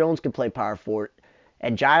 Derrick Jones could play power forward.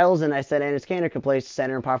 And Giles and I said Enes Kanter could play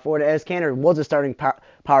center and power forward. Enes Kanter was a starting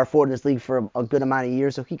power forward in this league for a good amount of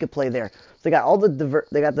years, so he could play there. So they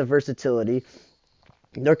got the versatility.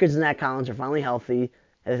 Nurkic and Zach Collins are finally healthy.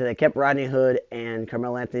 As I said, they kept Rodney Hood and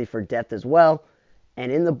Carmelo Anthony for depth as well.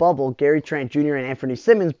 And in the bubble, Gary Trent Jr. and Anthony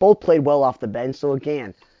Simmons both played well off the bench. So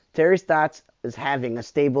again, Terry Stotts is having a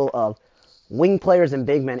stable of wing players and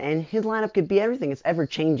big men, and his lineup could be everything. It's ever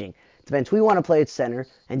changing. It depends who you want to play at center,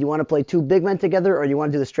 and you want to play 2 big men together, or you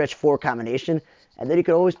want to do the stretch 4 combination. And then you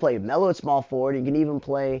could always play Melo at small forward. You can even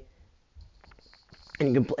play,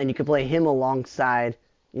 and you can play him alongside,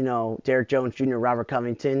 Derrick Jones Jr., Robert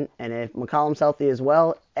Covington, and if McCollum's healthy as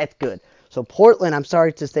well, that's good. So Portland, I'm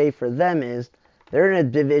sorry to say for them, they're in a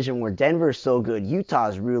division where Denver's so good,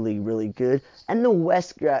 Utah's really, really good, and the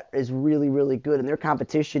West is really, really good, and their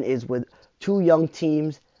competition is with 2 young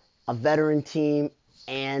teams, a veteran team,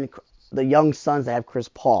 and the young Suns that have Chris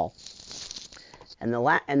Paul. And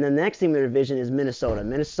the next team in the division is Minnesota.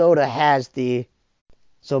 Minnesota's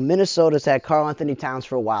had Karl Anthony Towns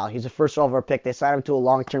for a while. He's a first overall pick. They signed him to a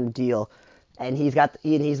long-term deal, and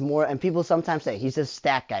he's more. And people sometimes say he's a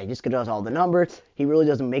stat guy. He just does all the numbers. He really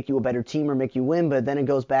doesn't make you a better team or make you win. But then it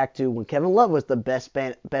goes back to when Kevin Love was the best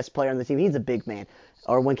player on the team. He's a big man.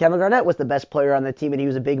 Or when Kevin Garnett was the best player on the team and he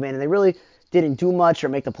was a big man, and they really didn't do much or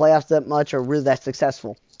make the playoffs that much or really that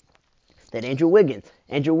successful. Then Andrew Wiggins.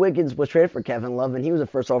 Andrew Wiggins was traded for Kevin Love, and he was a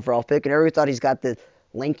first overall pick, and everybody thought he's got the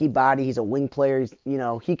lanky body. He's a wing player.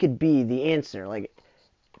 He could be the answer.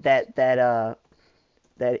 That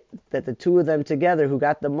the two of them together who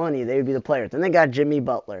got the money, they would be the players. Then they got Jimmy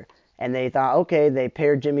Butler. And they thought, okay, they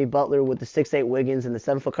paired Jimmy Butler with the 6'8" Wiggins and the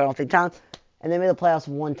 7-foot Karl-Anthony Towns, and they made the playoffs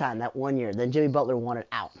one time, that 1 year. Then Jimmy Butler won it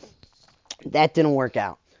out. That didn't work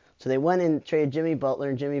out. So they went and traded Jimmy Butler,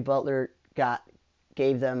 and Jimmy Butler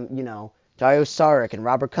gave them, Dario Saric and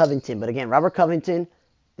Robert Covington. But again, Robert Covington,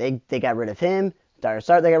 they got rid of him. Dario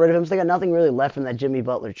Saric, they got rid of him. So they got nothing really left from that Jimmy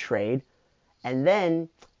Butler trade. And then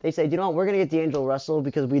they said, we're going to get D'Angelo Russell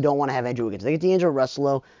because we don't want to have Andrew Wiggins. They get D'Angelo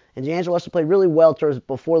Russell, and D'Angelo Russell played really well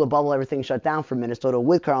before the bubble, everything shut down for Minnesota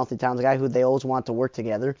with Karl-Anthony Towns, a guy who they always want to work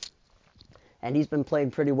together. And he's been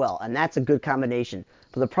playing pretty well, and that's a good combination.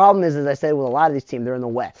 But the problem is, as I said, with a lot of these teams, they're in the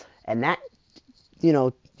West. And that,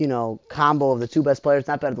 combo of the two best players,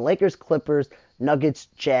 not better than Lakers, Clippers, Nuggets,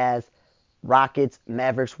 Jazz, Rockets,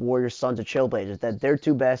 Mavericks, Warriors, Suns, and Trailblazers. That their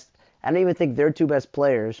two best, I don't even think their two best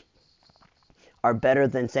players are better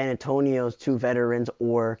than San Antonio's two veterans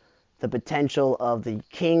or the potential of the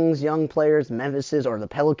Kings' young players, Memphis's, or the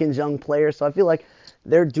Pelicans' young players. So I feel like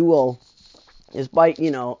their duo, despite,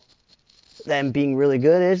 them being really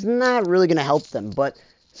good, is not really going to help them. But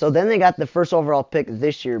so then they got the first overall pick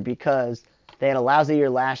this year because they had a lousy year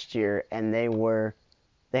last year, and they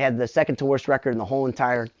had the second to worst record in the whole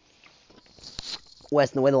entire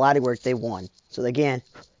West. And the way the lottery worked, they won. So again,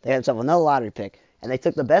 they had themselves another lottery pick. And they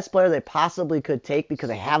took the best player they possibly could take because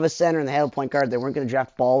they have a center and they have a point guard. They weren't going to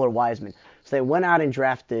draft Ball or Wiseman. So they went out and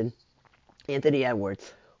drafted Anthony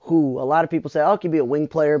Edwards, who a lot of people say, he could be a wing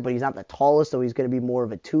player, but he's not the tallest, so he's going to be more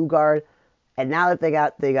of a two guard. And now that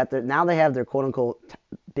they have their quote unquote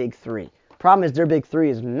big three. Problem is their big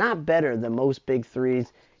three is not better than most big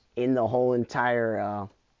threes in the whole entire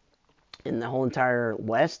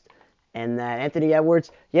West. And that Anthony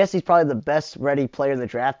Edwards, yes, he's probably the best ready player in the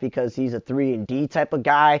draft because he's a 3-and-D type of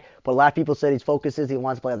guy. But a lot of people said his focus is he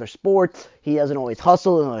wants to play other sports. He doesn't always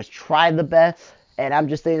hustle and always try the best. And I'm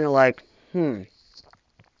just thinking like,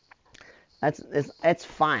 that's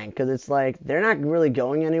fine because it's like they're not really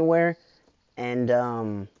going anywhere, and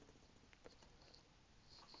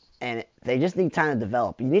they just need time to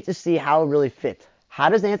develop. You need to see how it really fits. How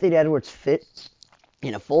does Anthony Edwards fit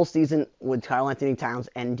in a full season with Karl-Anthony Towns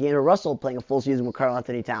and D'Angelo Russell playing a full season with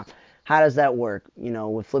Karl-Anthony Towns? How does that work?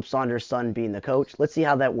 With Flip Saunders' son being the coach. Let's see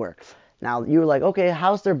how that works. Now, you were like, okay,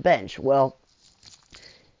 how's their bench? Well,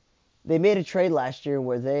 they made a trade last year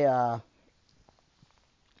where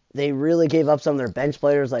they really gave up some of their bench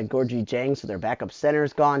players like Gorgui Dieng, so their backup center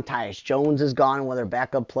is gone. Tyus Jones is gone, one of their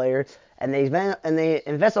backup players. And they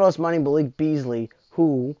invested all this money in Malik Beasley,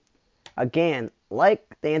 who, again, like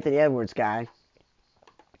the Anthony Edwards guy,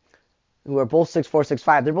 who are both 6'4",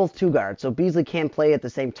 6'5", they're both two guards, so Beasley can't play at the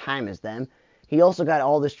same time as them. He also got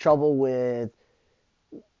all this trouble in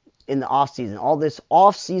the offseason, all this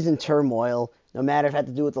off-season turmoil, no matter if it had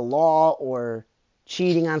to do with the law or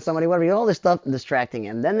cheating on somebody, whatever, all this stuff distracting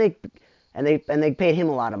him. Then they paid him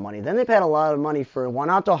a lot of money. Then they paid a lot of money for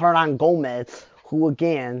Juanito Hernangomez, who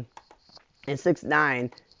again, in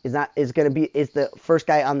 6'9", is the first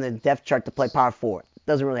guy on the depth chart to play power forward.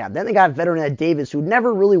 Doesn't really have. Then they got veteran Ed Davis, who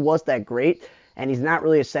never really was that great, and he's not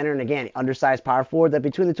really a center, and again, undersized power forward. That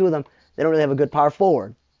between the two of them, they don't really have a good power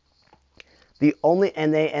forward. The only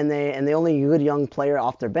good young player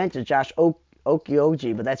off their bench is Josh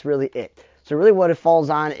Okioji, but that's really it. So really what it falls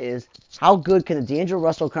on is how good can D'Angelo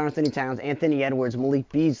Russell, Karl-Anthony Towns, Anthony Edwards,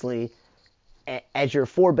 Malik Beasley, as your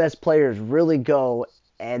four best players really go.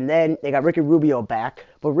 And then they got Ricky Rubio back,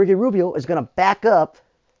 but Ricky Rubio is going to back up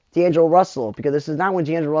D'Angelo Russell, because this is not when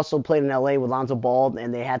D'Angelo Russell played in LA with Lonzo Ball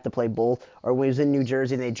and they had to play both, or when he was in New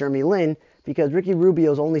Jersey and they had Jeremy Lin, because Ricky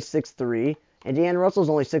Rubio is only 6'3", and D'Angelo Russell is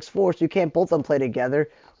only 6'4", so you can't both of them play together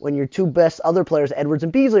when your two best other players, Edwards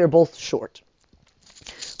and Beasley, are both short.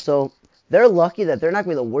 So they're lucky that they're not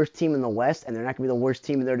going to be the worst team in the West, and they're not going to be the worst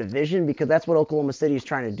team in their division, because that's what Oklahoma City is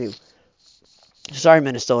trying to do. Sorry,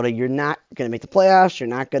 Minnesota, you're not going to make the playoffs, you're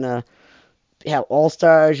not going to have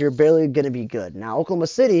all-stars, you're barely going to be good. Now, Oklahoma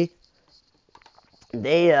City,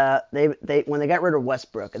 they when they got rid of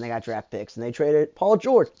Westbrook and they got draft picks, and they traded Paul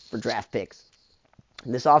George for draft picks.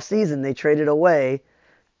 This offseason, they traded away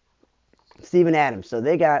Steven Adams, so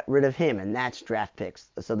they got rid of him, and that's draft picks.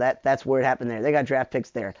 So that's where it happened there. They got draft picks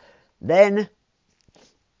there. Then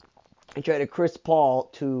they traded Chris Paul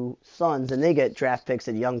to Suns, and they get draft picks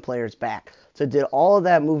and young players back. So did all of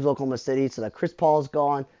that moves Oklahoma City, so that Chris Paul's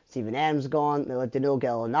gone, Steven Adams gone, they let Danilo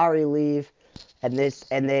Gallinari leave, and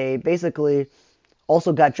they basically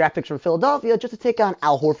also got draft picks from Philadelphia just to take on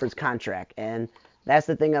Al Horford's contract. And that's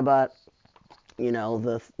the thing about,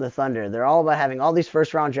 the Thunder. They're all about having all these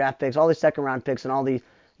first-round draft picks, all these second-round picks, and all these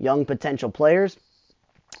young potential players.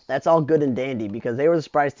 That's all good and dandy because they were the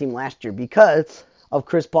surprise team last year because of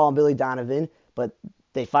Chris Paul and Billy Donovan, but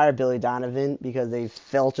They fired Billy Donovan because they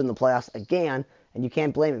fell in the playoffs again, and you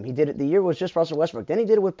can't blame him. He did it. The year was just Russell Westbrook. Then he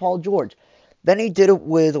did it with Paul George. Then he did it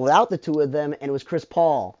without the two of them, and it was Chris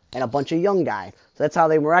Paul and a bunch of young guys. So that's how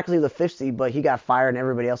they miraculously the fifth seed, but he got fired and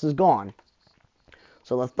everybody else is gone.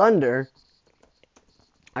 So the Thunder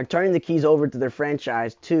are turning the keys over to their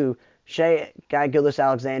franchise to Shai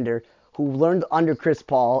Gilgeous-Alexander, who learned under Chris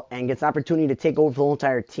Paul and gets an opportunity to take over the whole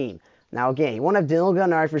entire team. Now, again, he won't have Danilo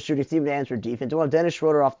Gallinari for shooting, Steven Adams for defense. He won't have Dennis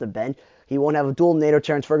Schroeder off the bench. He won't have a dual NATO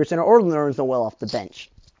Terrence Ferguson or Nerlens Noel off the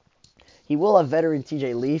bench. He will have veteran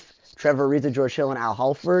TJ Leaf, Trevor Ariza, George Hill, and Al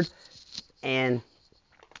Horford, and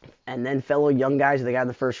then fellow young guys that they got in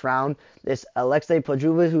the first round. This Alexei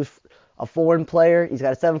Pojuva, who's a foreign player. He's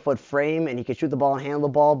got a 7-foot frame, and he can shoot the ball and handle the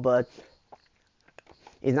ball, but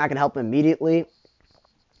he's not going to help immediately.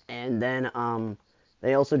 And then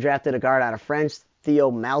they also drafted a guard out of France,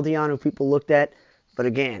 Theo Maldion, who people looked at, but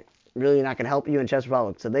again, really not going to help you in Czech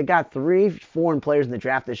Republic. So they got 3 foreign players in the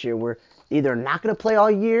draft this year where either not going to play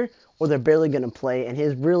all year or they're barely going to play, and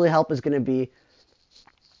his really help is going to be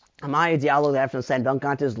Amaya Diallo, that from San Dunk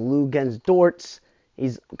contest, Lou Gens-Dortz.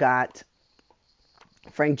 He's got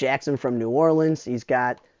Frank Jackson from New Orleans. You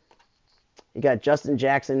got Justin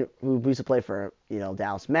Jackson, who used to play for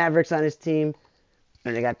Dallas Mavericks on his team.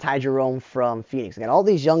 And they got Ty Jerome from Phoenix. They got all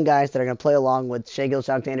these young guys that are going to play along with Shai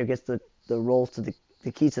Gilgeous-Alexander gets the roles to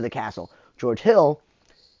the keys to the castle. George Hill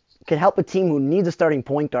can help a team who needs a starting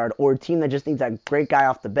point guard or a team that just needs a great guy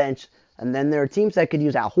off the bench. And then there are teams that could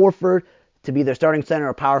use Al Horford to be their starting center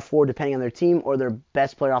or power forward depending on their team or their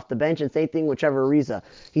best player off the bench. And same thing with Trevor Ariza.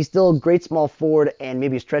 He's still a great small forward and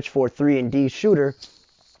maybe a stretch 4-3 and D shooter.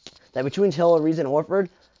 That between Hill, Ariza, and Horford,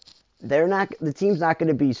 the team's not going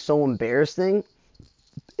to be so embarrassing.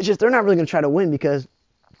 It's just they're not really going to try to win because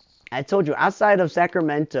I told you, outside of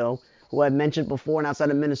Sacramento, who I've mentioned before, and outside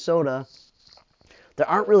of Minnesota, there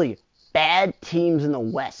aren't really bad teams in the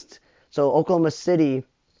West. So Oklahoma City,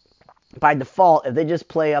 by default, if they just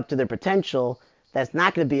play up to their potential, that's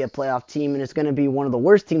not going to be a playoff team, and it's going to be one of the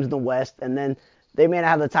worst teams in the West. And then they may not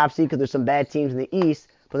have the top seed because there's some bad teams in the East,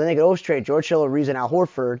 but then they could always trade George Hill, Ariza, and Al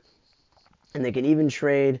Horford, and they can even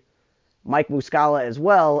trade Mike Muscala as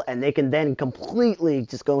well, and they can then completely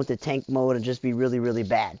just go into tank mode and just be really, really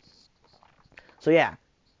bad. So yeah,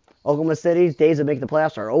 Oklahoma City's days of making the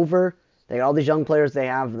playoffs are over. They got all these young players they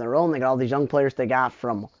have of their own. They got all these young players they got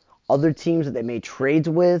from other teams that they made trades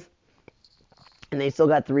with. And they still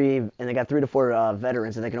got 3 to 4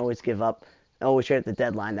 veterans that they can always give up, always trade at the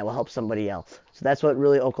deadline that will help somebody else. So that's what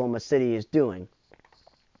really Oklahoma City is doing.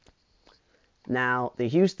 Now, the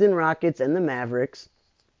Houston Rockets and the Mavericks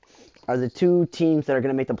are the 2 teams that are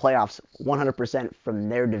going to make the playoffs 100% from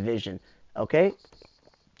their division, okay?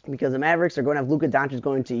 Because the Mavericks are going to have Luka Doncic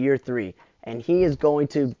going to year 3, and he is going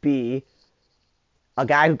to be a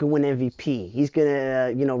guy who can win MVP. He's going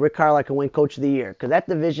to, Rick Carlisle can win Coach of the Year, because that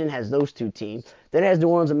division has those 2 teams. Then it has New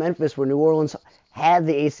Orleans and Memphis, where New Orleans had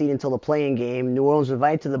the 8th seed until the play-in game. New Orleans was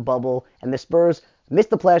invited to the bubble, and the Spurs missed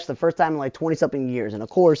the playoffs the first time in like 20-something years. And of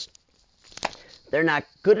course, they're not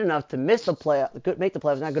good enough to make the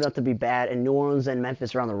playoffs, not good enough to be bad, and New Orleans and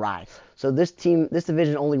Memphis are on the rise. So this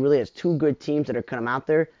division only really has 2 good teams that are come out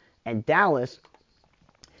there, and Dallas,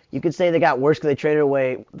 you could say they got worse because they traded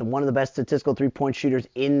away one of the best statistical three-point shooters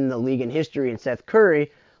in the league in history in Seth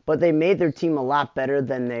Curry, but they made their team a lot better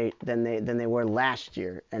than they were last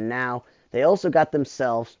year. And now they also got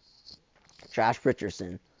themselves Josh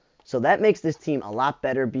Richardson. So that makes this team a lot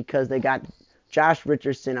better because they got Josh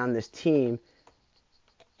Richardson on this team.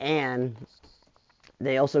 And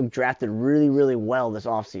they also drafted really, really well this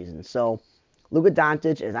offseason. So Luka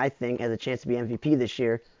Doncic, as I think, has a chance to be MVP this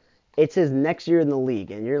year. It's his next year in the league.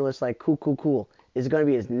 And you're just like, cool. Is it going to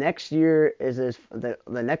be his next year? The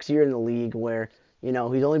next year in the league where, he's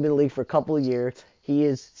only been in the league for a couple of years. He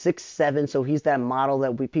is 6'7", so he's that model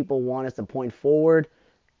that people want as the point forward.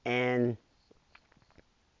 And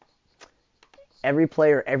every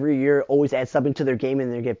player, every year, always adds something to their game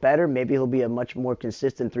and they get better. Maybe he'll be a much more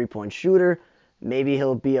consistent three-point shooter. Maybe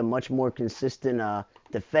he'll be a much more consistent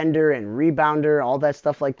defender and rebounder, all that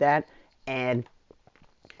stuff like that. And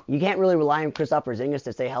you can't really rely on Kristaps Porzingis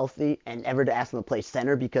to stay healthy and ever to ask him to play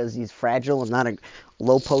center because he's fragile and not a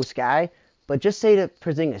low-post guy. But just say to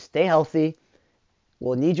Porzingis, stay healthy.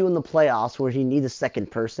 We'll need you in the playoffs where he needs a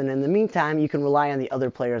second person. In the meantime, you can rely on the other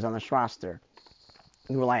players on this roster. You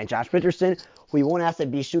can rely on Josh Richardson, who you won't have to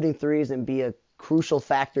be shooting threes and be a crucial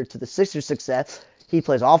factor to the Sixers' success. He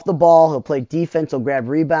plays off the ball. He'll play defense. He'll grab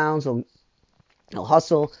rebounds. He'll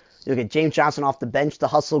hustle. You'll get James Johnson off the bench to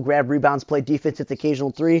hustle, grab rebounds, play defense, hit the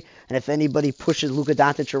occasional 3. And if anybody pushes Luka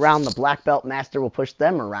Doncic around, the black belt master will push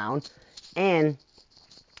them around. And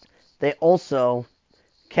They also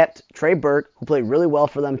kept Trey Burke, who played really well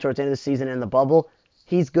for them towards the end of the season in the bubble.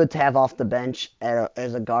 He's good to have off the bench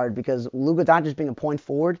as a guard because Luka Doncic being a point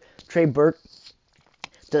forward, Trey Burke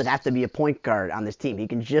doesn't have to be a point guard on this team. He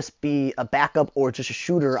can just be a backup or just a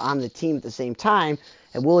shooter on the team at the same time.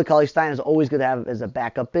 And Willie Cauley-Stein is always good to have as a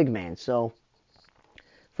backup big man. So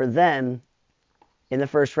for them, in the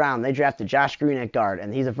first round, they drafted Josh Green at guard.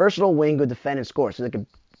 And he's a versatile wing, good defend and score. So he's like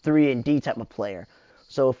a 3-and-D type of player.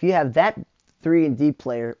 So if you have that 3-and-D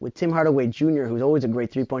player with Tim Hardaway Jr., who's always a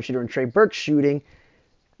great three-point shooter, and Trey Burke shooting,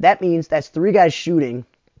 that means that's 3 guys shooting.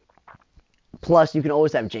 Plus, you can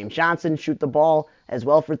always have James Johnson shoot the ball as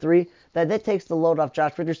well for 3. That takes the load off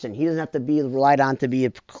Josh Richardson. He doesn't have to be relied on to be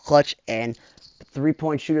a clutch and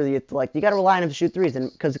 3-point shooter. You got to rely on him to shoot threes.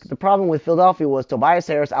 And because the problem with Philadelphia was Tobias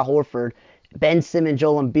Harris, Al Horford, Ben Simmons,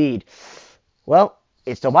 Joel Embiid. Well,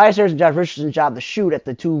 it's Tobias Harris and Josh Richardson's job to shoot at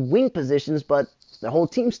the 2 wing positions, but the whole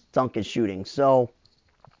team stunk at shooting. So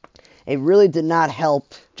it really did not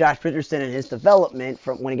help Josh Richardson in his development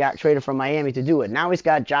from when he got traded from Miami to do it. Now he's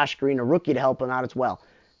got Josh Green, a rookie, to help him out as well.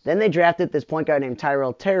 Then they drafted this point guard named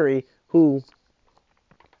Tyrell Terry, who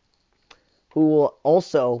will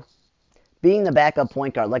also, being the backup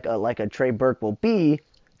point guard like a Trey Burke will be,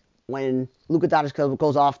 when Luka Doncic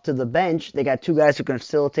goes off to the bench, they got 2 guys who can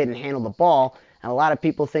facilitate and handle the ball, and a lot of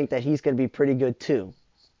people think that he's going to be pretty good too.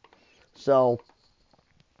 So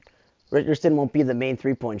Richardson won't be the main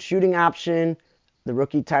 3-point shooting option. The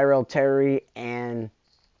rookie Tyrell Terry and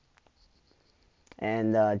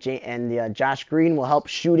Josh Green will help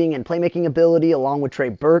shooting and playmaking ability along with Trey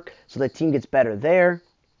Burke, so the team gets better there.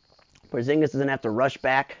 Porzingis doesn't have to rush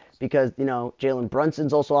back because, Jalen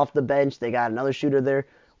Brunson's also off the bench. They got another shooter there.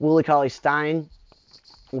 Willie Cauley-Stein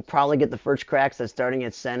will probably get the first cracks at starting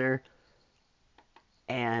at center.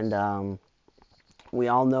 And we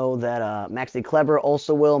all know that Maxi Kleber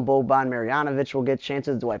also will, and Boban Marjanovic will get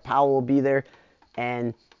chances. Dwight Powell will be there.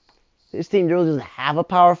 And this team really doesn't have a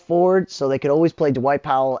power forward, so they could always play Dwight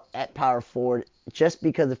Powell at power forward. Just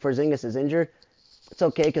because if Porzingis is injured, it's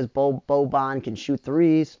okay because Boban can shoot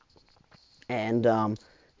threes. And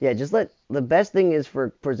the best thing is for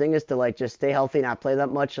Porzingis to just stay healthy, not play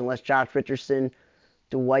that much, unless Josh Richardson,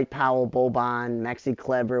 Dwight Powell, Boban, Maxi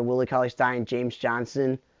Kleber, Willie Cauley-Stein, James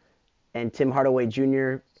Johnson, and Tim Hardaway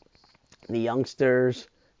Jr., the youngsters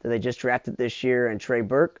that they just drafted this year, and Trey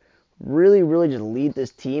Burke, really, really just lead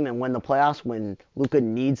this team. And when the playoffs, when Luka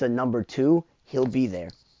needs a number 2, he'll be there.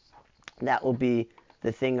 That will be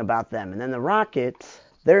the thing about them. And then the Rockets,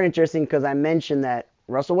 they're interesting because I mentioned that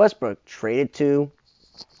Russell Westbrook traded to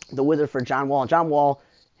the Wizards for John Wall. John Wall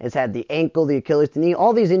has had the ankle, the Achilles, the knee,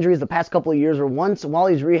 all these injuries the past couple of years were once while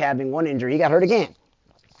he's rehabbing one injury, he got hurt again.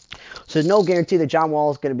 So there's no guarantee that John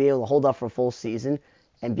Wall is going to be able to hold up for a full season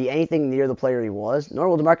and be anything near the player he was. Nor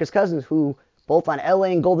will DeMarcus Cousins, who both on LA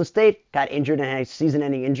and Golden State got injured and had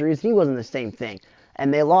season-ending injuries. He wasn't the same thing.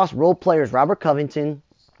 And they lost role players Robert Covington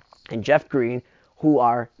and Jeff Green, who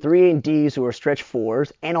are 3-and-Ds, who are stretch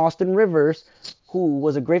 4s, and Austin Rivers, who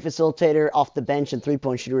was a great facilitator off the bench and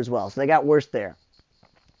 3-point shooter as well. So they got worse there.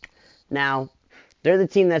 Now, they're the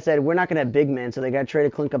team that said, we're not going to have big men, so they got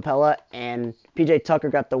traded Clint Capella, and P.J. Tucker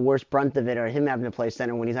got the worst brunt of it, or him having to play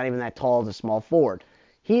center when he's not even that tall as a small forward.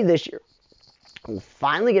 He, this year, will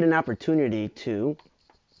finally get an opportunity to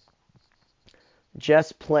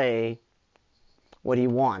just play what he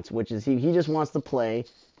wants, which is he just wants to play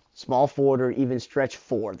small forward or even stretch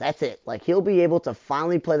 4. That's it. He'll be able to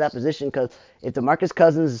finally play that position because if DeMarcus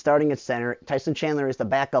Cousins is starting at center, Tyson Chandler is the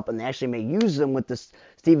backup, and they actually may use him with this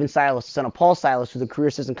Steven Silas, son of Paul Silas, who's a career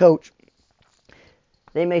assistant coach.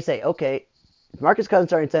 They may say, okay, DeMarcus Cousins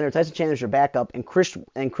starting center, Tyson Chandler's your backup, and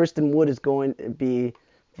Christian Wood is going to be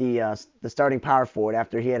the starting power forward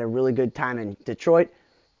after he had a really good time in Detroit,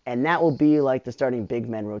 and that will be like the starting big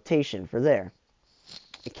men rotation for there.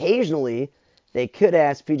 Occasionally, they could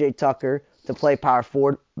ask P.J. Tucker to play power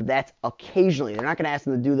forward, but that's occasionally. They're not going to ask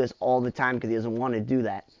him to do this all the time because he doesn't want to do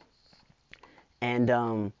that. And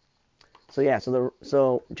the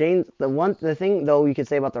thing though you could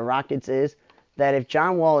say about the Rockets is that if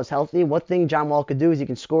John Wall is healthy, one thing John Wall could do is he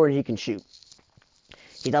can score and he can shoot.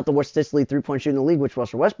 He's not the worst statistically 3-point shooter in the league, which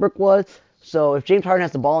Russell Westbrook was. So if James Harden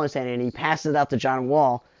has the ball in his hand and he passes it out to John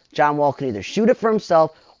Wall can either shoot it for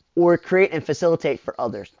himself or create and facilitate for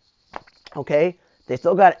others. Okay? They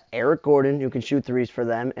still got Eric Gordon, who can shoot threes for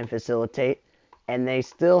them and facilitate. And they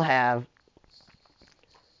still have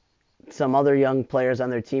some other young players on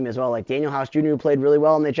their team as well, like Daniel House Jr., who played really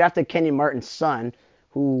well. And they drafted Kenyon Martin's son,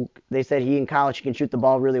 who they said he in college can shoot the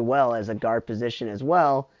ball really well as a guard position as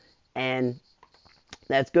well. And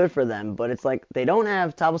that's good for them. But it's like they don't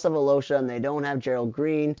have Thabo Sefolosha and they don't have Gerald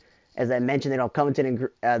Green As I mentioned, they don't have Covington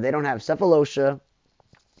and they don't have Cephalosha,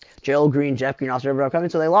 Gerald Green, Jeff Green, also everybody coming.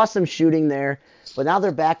 So they lost some shooting there, but now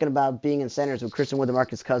they're back and about being in centers with Christian Wood,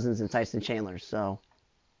 DeMarcus Cousins, and Tyson Chandler. So,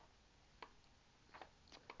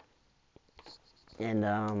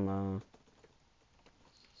 and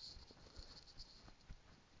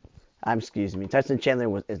excuse me, Tyson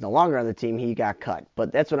Chandler is no longer on the team. He got cut.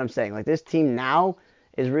 But that's what I'm saying. Like, this team now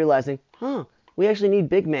is realizing, we actually need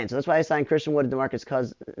big men. So that's why I signed Christian Wood and DeMarcus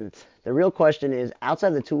Cousins. The real question is,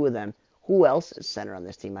 outside the two of them, who else is center on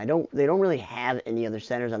this team? They don't really have any other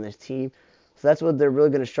centers on this team. So that's what they're really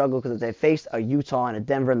going to struggle, because if they face a Utah and a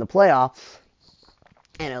Denver in the playoffs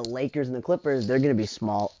and a Lakers and the Clippers, they're going to be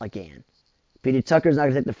small again. P.J. Tucker's not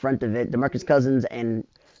going to take the front of it. DeMarcus Cousins and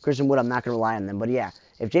Christian Wood, I'm not going to rely on them. But yeah,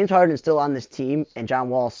 if James Harden is still on this team and John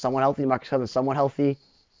Wall is somewhat healthy, DeMarcus Cousins somewhat healthy,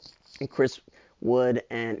 and Christian Wood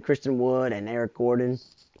and Eric Gordon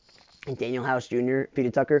and Daniel House Jr.,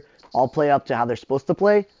 P.J. Tucker all play up to how they're supposed to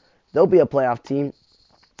play, they'll be a playoff team,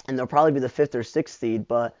 and they'll probably be the 5th or 6th seed,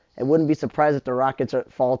 but it wouldn't be surprised if the Rockets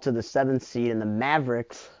fall to the 7th seed and the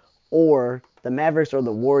Mavericks or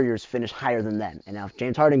the Warriors finish higher than them. And now if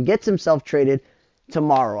James Harden gets himself traded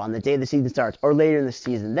tomorrow on the day the season starts or later in the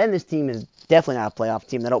season, then this team is definitely not a playoff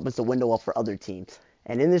team. That opens the window up for other teams.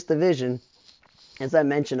 And in this division, as I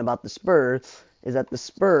mentioned about the Spurs, is that the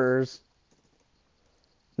Spurs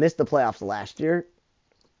missed the playoffs last year,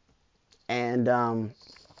 and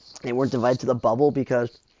they weren't invited to the bubble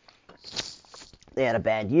because they had a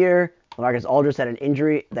bad year. LaMarcus Aldridge had an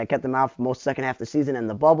injury that kept them out for most second half of the season and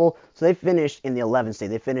the bubble. So they finished in the 11th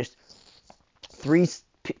seed. They finished 3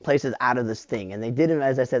 places out of this thing. And they didn't,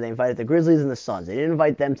 as I said, they invited the Grizzlies and the Suns. They didn't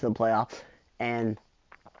invite them to the playoffs. And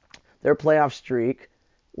their playoff streak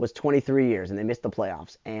was 23 years, and they missed the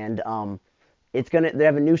playoffs. And they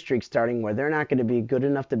have a new streak starting where they're not going to be good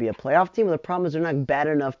enough to be a playoff team. The problem is they're not bad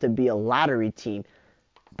enough to be a lottery team.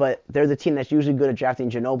 But they're the team that's usually good at drafting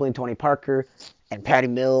Ginobili and Tony Parker and Patty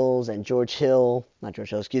Mills and George Hill,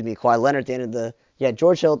 Kawhi Leonard at the end of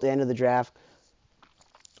George Hill at the end of the draft,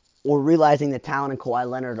 or realizing the talent in Kawhi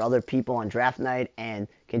Leonard or other people on draft night and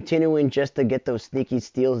continuing just to get those sneaky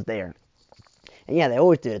steals there. And yeah, they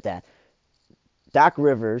always did it that. Doc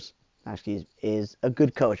Rivers, is a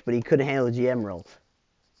good coach, but he couldn't handle the GM role.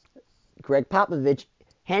 Greg Popovich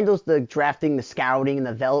handles the drafting, the scouting, and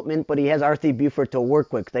the development, but he has R.C. Buford to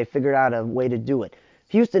work with because they figured out a way to do it.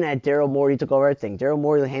 Houston had Daryl Morey, took over everything. Daryl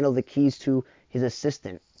Morey handled the keys to his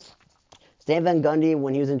assistant. Stan Van Gundy,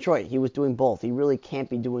 when he was in Detroit, he was doing both. He really can't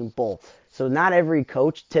be doing both. So not every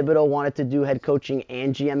coach. Thibodeau wanted to do head coaching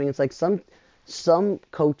and GMing. It's like some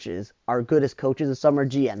coaches are good as coaches and some are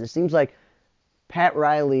GMs. It seems like Pat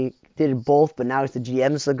Riley did both, but now he's the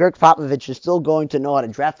GM. So Greg Popovich is still going to know how to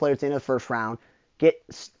draft players at the end of the first round, get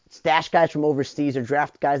stash guys from overseas, or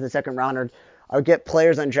draft guys in the second round, or get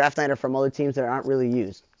players on draft night or from other teams that aren't really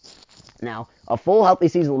used. Now, a full healthy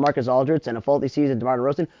season with LaMarcus Aldridge and a full healthy season DeMar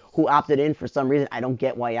DeRozan, who opted in for some reason. I don't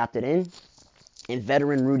get why he opted in. And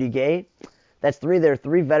veteran Rudy Gay. There are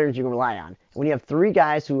 3 veterans you can rely on. When you have 3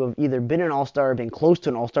 guys who have either been an all-star or been close to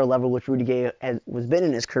an all-star level, which Rudy Gay was been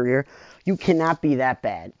in his career, you cannot be that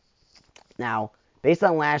bad. Now, based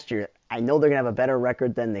on last year, I know they're going to have a better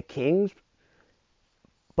record than the Kings,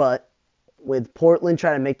 but with Portland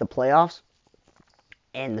trying to make the playoffs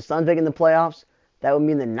and the Suns making the playoffs, that would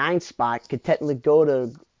mean the 9th spot could technically go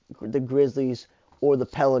to the Grizzlies or the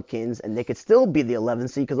Pelicans, and they could still be the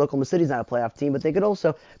 11th seed because Oklahoma City's not a playoff team, but they could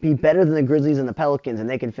also be better than the Grizzlies and the Pelicans, and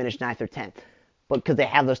they can finish 9th or 10th, but because they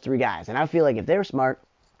have those 3 guys. And I feel like if they're smart,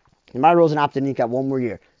 DeMar DeRozan opted in, he got 1 more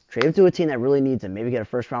year. Trade him to a team that really needs him. Maybe get a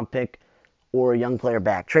first-round pick or a young player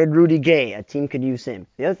back. Trade Rudy Gay. A team could use him.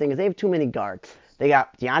 The other thing is they have too many guards. They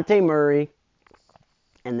got Dejounte Murray,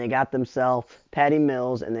 and they got themselves Patty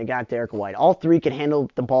Mills, and they got Derek White. All 3 can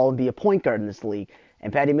handle the ball and be a point guard in this league.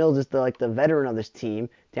 And Patty Mills is the veteran of this team.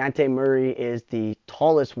 Dejounte Murray is the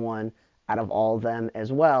tallest one out of all of them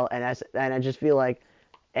as well. And I just feel like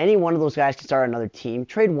any one of those guys can start another team.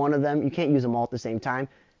 Trade one of them. You can't use them all at the same time.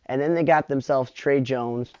 And then they got themselves Trey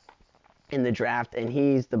Jones in the draft, and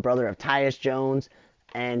he's the brother of Tyus Jones.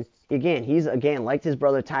 And again, he's like his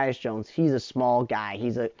brother Tyus Jones. He's a small guy.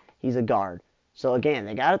 He's a guard. So again,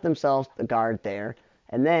 they got it themselves, the guard there.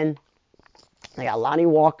 And then they got Lonnie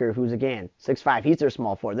Walker, who's again 6'5". He's their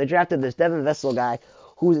small forward. They drafted this Devin Vessel guy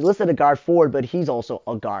who's listed a guard forward, but he's also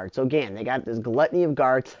a guard. So again, they got this gluttony of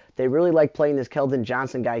guards. They really like playing this Keldon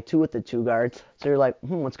Johnson guy too with the 2 guards. So you're like,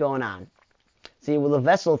 what's going on? See, well, the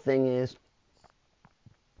Vessel thing is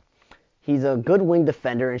he's a good wing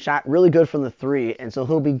defender and shot really good from the 3, and so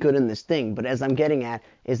he'll be good in this thing. But as I'm getting at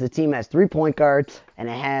is the team has 3 point guards, and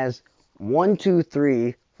it has 1, 2,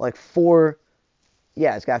 3, like four.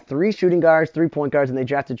 Yeah, it's got three shooting guards, three point guards, and they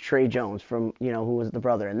drafted Trey Jones from who was the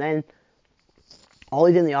brother. And then all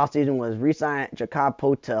he did in the offseason was re-sign Jakob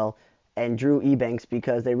Poeltl and Drew Ebanks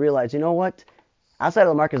because they realized, you know what? Outside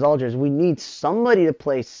of LaMarcus Aldridge, we need somebody to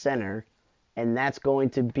play center, and that's going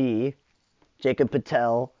to be Jacob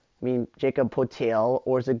Poeltl,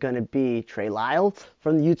 or is it going to be Trey Lyles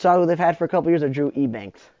from Utah, who they've had for a couple years, or Drew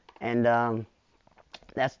Ebanks? And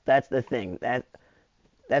that's the thing.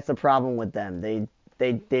 That's the problem with them. They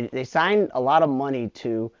signed a lot of money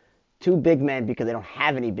to two big men because they don't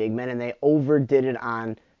have any big men, and they overdid it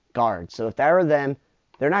on guards. So if that were them,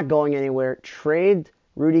 they're not going anywhere. Trade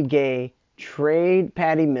Rudy Gay, trade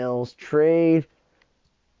Patty Mills, trade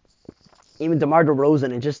even DeMar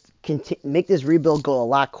DeRozan, and just make this rebuild go a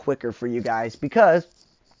lot quicker for you guys because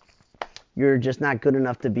you're just not good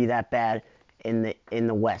enough to be that bad in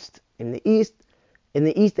the West. In the East,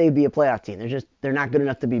 they'd be a playoff team. They're not good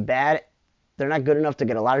enough to be bad. They're not good enough to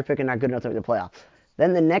get a lottery pick and not good enough to make the playoffs.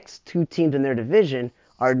 Then the next two teams in their division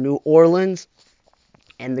are New Orleans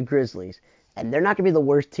and the Grizzlies. And they're not going to be the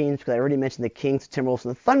worst teams because I already mentioned the Kings, Timberwolves,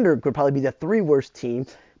 and the Thunder could probably be the three worst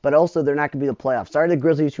teams, but also they're not going to be the playoffs. Sorry to the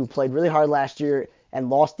Grizzlies, who played really hard last year and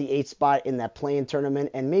lost the 8th spot in that play-in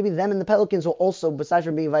tournament. And maybe them and the Pelicans will also, besides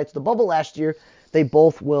from being invited to the bubble last year, they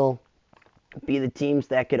both will be the teams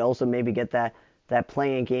that could also maybe get that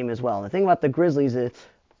play-in game as well. And the thing about the Grizzlies is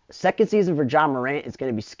second season for Ja Morant is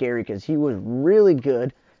going to be scary because he was really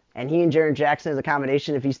good, and he and Jaren Jackson as a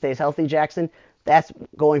combination, if he stays healthy, Jackson, that's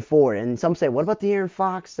going forward. And some say, what about the Aaron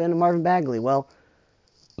Fox and Marvin Bagley? Well,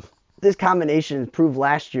 this combination proved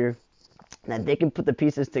last year that they can put the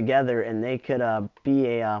pieces together and they could be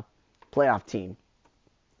a playoff team.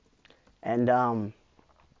 And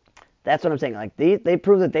that's what I'm saying. Like they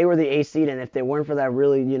proved that they were the A seed, and if they weren't for that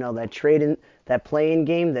really, that trade in that play-in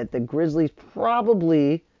game, that the Grizzlies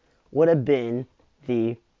probably would have been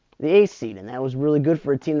the A seed, and that was really good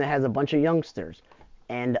for a team that has a bunch of youngsters.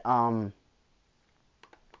 And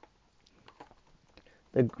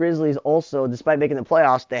the Grizzlies also, despite making the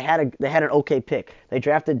playoffs, they had an okay pick. They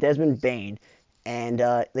drafted Desmond Bane, and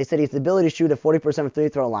they said he has the ability to shoot at 40% of free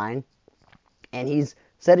throw line, and he's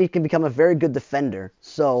said he can become a very good defender.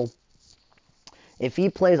 So if he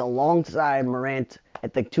plays alongside Morant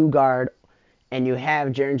at the 2 guard, and you have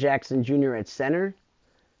Jaren Jackson Jr. at center,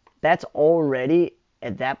 that's already,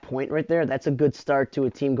 at that point right there, that's a good start to a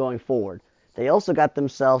team going forward. They also got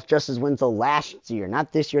themselves Justice Winslow last year,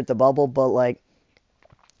 not this year at the bubble, but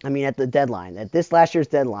at the deadline. At this last year's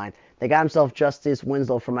deadline, they got themselves Justice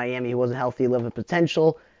Winslow from Miami, who wasn't healthy, lived with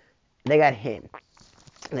potential. They got him.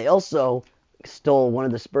 They also stole one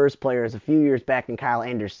of the Spurs players a few years back in Kyle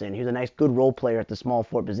Anderson. He was a nice, good role player at the small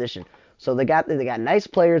forward position. So they got nice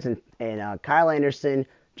players in Kyle Anderson,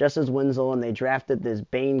 Justice Winslow, and they drafted this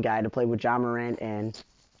Bane guy to play with Ja Morant and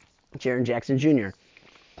Jaren Jackson Jr.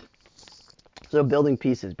 So building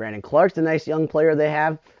pieces. Brandon Clark's a nice young player they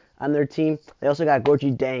have on their team. They also got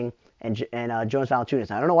Gorgui Dieng and Jonas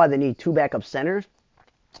Valanciunas. I don't know why they need 2 backup centers,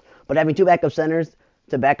 but having 2 backup centers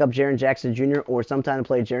to back up Jaren Jackson Jr. or sometime to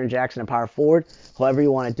play Jaren Jackson at power forward, however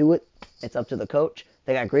you want to do it, it's up to the coach.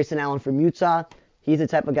 They got Grayson Allen from Utah. He's the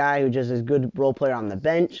type of guy who just is a good role player on the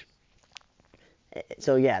bench.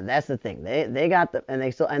 So yeah, that's the thing. They got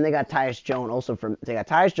they got Tyus Jones also they got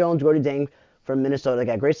Tyus Jones, Gorgui Dieng from Minnesota. They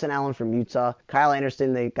got Grayson Allen from Utah. Kyle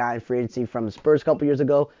Anderson they got in free agency from the Spurs a couple years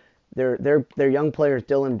ago. Their young players,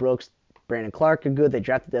 Dylan Brooks, Brandon Clark are good. They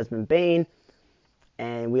drafted Desmond Bane.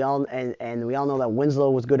 And we all know that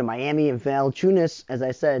Winslow was good in Miami, and Valanciunas, as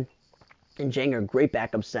I said, and Jang are great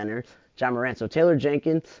backup center. Ja Morant. So Taylor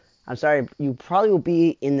Jenkins, I'm sorry, you probably will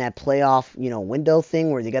be in that playoff, window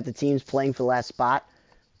thing where you got the teams playing for the last spot,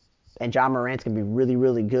 and Ja Morant's gonna be really,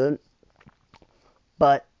 really good.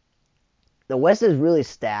 But the West is really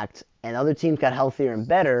stacked, and other teams got healthier and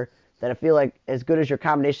better. That I feel like as good as your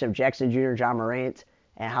combination of Jackson Jr., Ja Morant,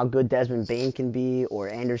 and how good Desmond Bane can be, or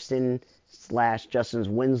Anderson / Justice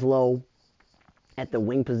Winslow at the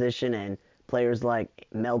wing position, and players like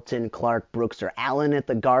Melton, Clark, Brooks, or Allen at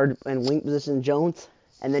the guard and wing position, Jones,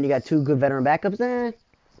 and then you got 2 good veteran backups.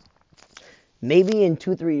 Maybe in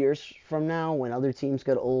 2-3 years from now, when other teams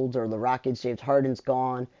get old, or the Rockets, James Harden's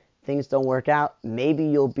gone, things don't work out, maybe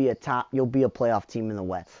you'll be a playoff team in the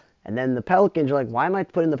West. And then the Pelicans, you're like, why am I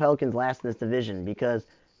putting the Pelicans last in this division? Because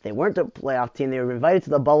they weren't a playoff team. They were invited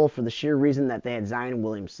to the bubble for the sheer reason that they had Zion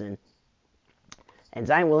Williamson. And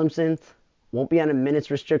Zion Williamson won't be on a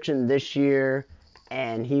minutes restriction this year,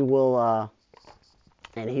 and he will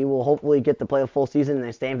hopefully get to play a full season. And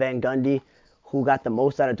then Stan Van Gundy, who got the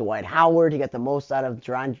most out of Dwight Howard, he got the most out of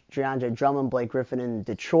DeAndre Drummond, Blake Griffin in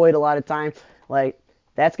Detroit a lot of times. Like,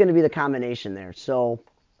 That's going to be the combination there. So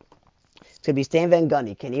it's going to be Stan Van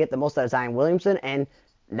Gundy. Can he get the most out of Zion Williamson? And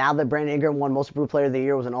now that Brandon Ingram won Most Improved Player of the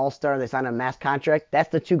Year, was an All-Star, they signed a mass contract, that's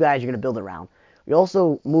the two guys you're going to build around. You're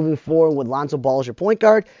also moving forward with Lonzo Ball as your point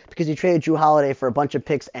guard because you traded Jrue Holiday for a bunch of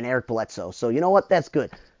picks and Eric Bledsoe. So you know what? That's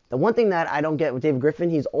good. The one thing that I don't get with David Griffin,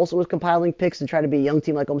 he's also was compiling picks and trying to be a young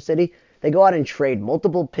team like Oklahoma City. They go out and trade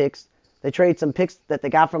multiple picks. They trade some picks that they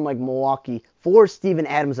got from like Milwaukee for Steven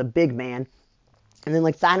Adams, a big man, and then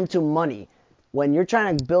like sign him to money. When you're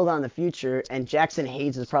trying to build on the future, and Jackson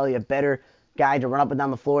Hayes is probably a better guy to run up and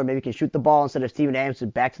down the floor, maybe can shoot the ball instead of Steven Adams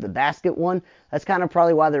who's back to the basket one. That's kind of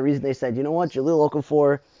probably why the reason they said, you know what, Jahlil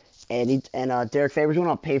Okafor and Derek Favors, we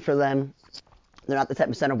don't pay for them. They're not the type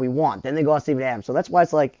of center we want. Then they go on Steven Adams. So that's why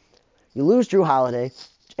it's like you lose Jrue Holiday.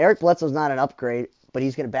 Eric Bledsoe's not an upgrade, but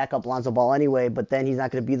he's going to back up Lonzo Ball anyway. But then he's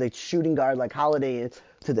not going to be the shooting guard like Holiday is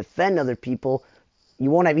to defend other people. You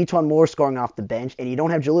won't have E'Twaun Moore scoring off the bench, and you don't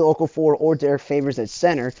have Jahlil Okafor or Derek Favors at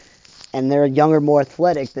center, and they're younger, more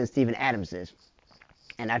athletic than Steven Adams is.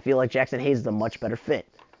 And I feel like Jackson Hayes is a much better fit.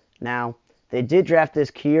 Now, they did draft this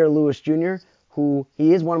Kira Lewis Jr., who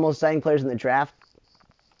he is one of the most exciting players in the draft.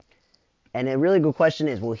 And a really good question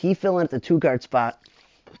is, will he fill in at the two-guard spot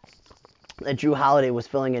that Jrue Holiday was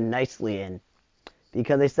filling in nicely in?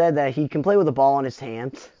 Because they said that he can play with the ball in his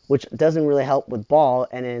hand, which doesn't really help with ball,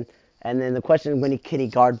 and then the question is, when can he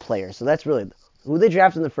guard players? So that's really who they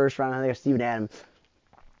drafted in the first round. I think Steven Adams.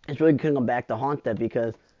 It's really couldn't come back to haunt them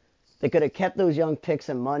because they could have kept those young picks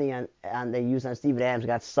and money on they used on Steven Adams,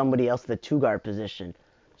 got somebody else at the two-guard position.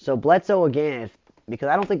 So Bledsoe, again, because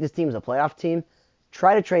I don't think this team is a playoff team,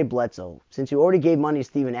 try to trade Bledsoe. Since you already gave money to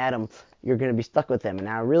Steven Adams, you're going to be stuck with him. And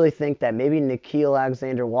I really think that maybe Nickeil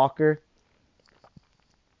Alexander-Walker,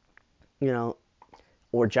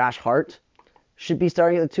 or Josh Hart should be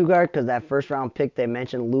starting at the two-guard because that first-round pick they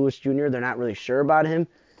mentioned, Lewis Jr., they're not really sure about him.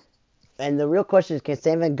 And the real question is, can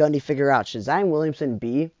Stan Van Gundy figure out, should Zion Williamson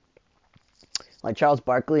be like Charles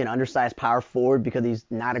Barkley, an undersized power forward because he's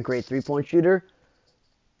not a great three-point shooter,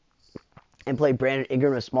 and play Brandon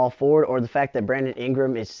Ingram as small forward, or the fact that Brandon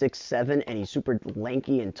Ingram is 6'7" and he's super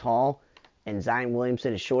lanky and tall, and Zion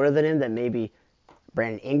Williamson is shorter than him, then maybe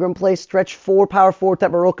Brandon Ingram plays stretch four, power forward type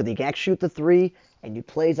of role because he can actually shoot the three, and you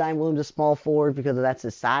play Zion Williams as small forward because that's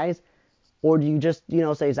his size? Or do you just,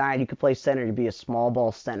 say, Zion, you could play center to be a small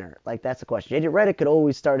ball center? Like, that's the question. JJ Redick could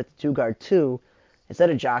always start at the two-guard, too, instead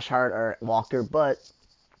of Josh Hart or Walker. But,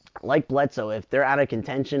 like Bledsoe, if they're out of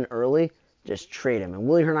contention early, just trade him. And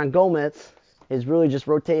Willy Hernangomez is really just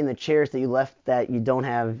rotating the chairs that you left that you don't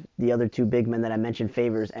have the other two big men that I mentioned,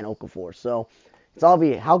 Favors and Okafor. So, it's all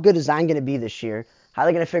be how good is Zion going to be this year? How are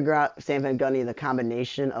they going to figure out Stan Van Gundy, the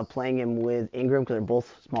combination of playing him with Ingram, because they're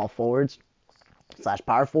both small forwards /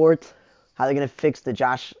 power forwards? How are they going to fix the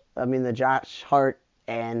Josh Hart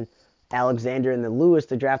and Alexander and the Lewis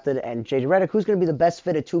they drafted and JJ Redick? Who's going to be the best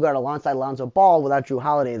fit at two-guard alongside Lonzo Ball without Jrue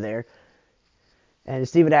Holiday there? And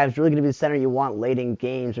Steven Adams really going to be the center you want late in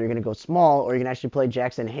games, or you're going to go small, or you can actually play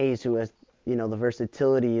Jackson Hayes, who has, the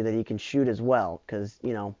versatility that he can shoot as well, because,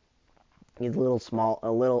 he's a little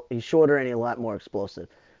small, he's shorter and he's a lot more explosive.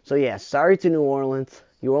 So yeah, sorry to New Orleans.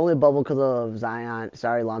 You were only a bubble because of Zion.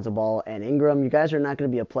 Sorry, Lonzo Ball and Ingram. You guys are not going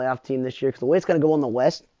to be a playoff team this year because the way it's going to go in the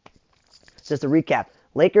West, just to recap,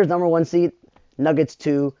 Lakers number 1 seed, Nuggets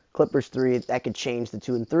 2, Clippers 3. That could change the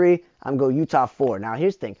 2 and 3. I'm going Utah 4. Now,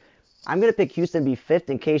 here's the thing. I'm going to pick Houston to be 5th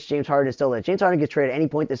in case James Harden is still there. James Harden gets traded at any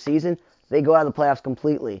point this season, they go out of the playoffs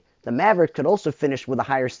completely. The Mavericks could also finish with a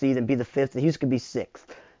higher seed and be the 5th, and Houston could be 6th.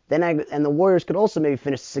 And the Warriors could also maybe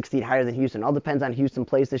finish 6th seed higher than Houston. It all depends on Houston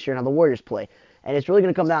plays this year and how the Warriors play. And it's really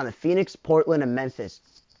going to come down to Phoenix, Portland, and Memphis.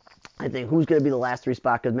 I think who's going to be the last 3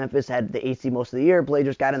 spots, because Memphis had the AC most of the year.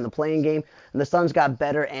 Blazers got in the playing game, and the Suns got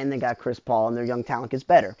better, and they got Chris Paul, and their young talent gets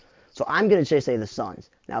better. So I'm going to just say the Suns.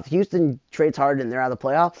 Now, if Houston trades Harden and they're out of the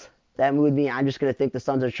playoffs, that would mean I'm just going to think the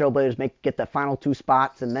Suns or Trailblazers get the final 2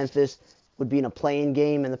 spots, and Memphis would be in a play-in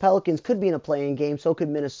game, and the Pelicans could be in a play-in game, so could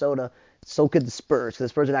Minnesota, so could the Spurs, because the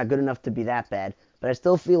Spurs are not good enough to be that bad. But I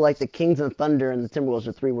still feel like the Kings and the Thunder and the Timberwolves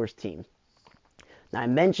are 3 worst teams. Now, I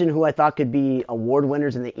mentioned who I thought could be award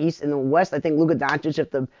winners in the East. In the West, I think Luka Doncic, if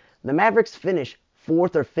the Mavericks finish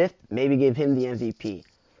 4th or 5th, maybe give him the MVP.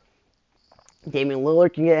 Damian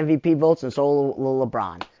Lillard can get MVP votes, and so will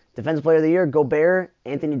LeBron. Defensive Player of the Year, Gobert,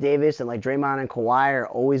 Anthony Davis, and like Draymond and Kawhi are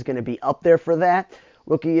always going to be up there for that.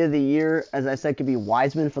 Rookie of the Year, as I said, could be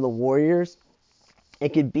Wiseman for the Warriors.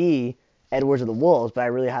 It could be Edwards of the Wolves, but I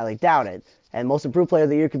really highly doubt it. And Most Improved Player of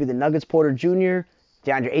the Year could be the Nuggets, Porter Jr.,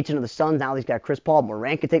 DeAndre Ayton of the Suns. Now he's got Chris Paul.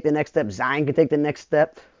 Morant could take the next step. Zion could take the next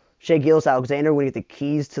step. Shai Gilgeous-Alexander, when he get the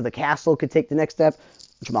keys to the castle, could take the next step.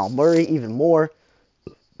 Jamal Murray, even more.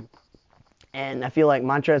 And I feel like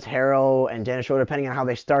Montrezl Harrell and Dennis Schroeder, depending on how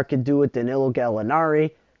they start, could do it. Danilo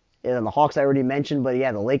Gallinari. And the Hawks I already mentioned, but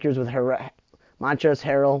yeah, the Lakers with Montrezl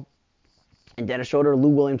Harrell and Dennis Schroeder, Lou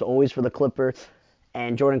Williams always for the Clippers,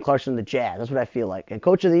 and Jordan Clarkson the Jazz. That's what I feel like. And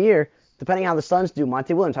Coach of the Year, depending on how the Suns do,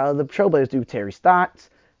 Monty Williams. How the Trailblazers do, Terry Stotts.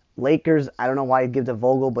 Lakers, I don't know why he'd give to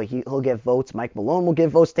Vogel, but he'll get votes. Mike Malone will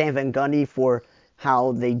give votes. Stan Van Gundy for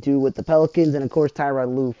how they do with the Pelicans, and of course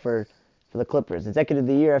Tyronn Lue for the Clippers. Executive of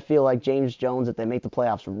the Year, I feel like James Jones, if they make the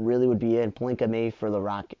playoffs, really would be it. And Pelinka May for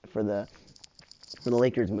the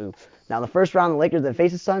Lakers move. Now the first round, the Lakers that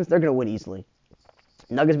face the Suns, they're gonna win easily.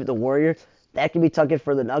 Nuggets beat the Warriors. That can be tugged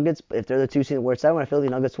for the Nuggets, but if they're the 2 seed in West 7, I feel the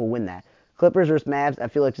Nuggets will win that. Clippers versus Mavs, I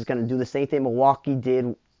feel like it's going to do the same thing Milwaukee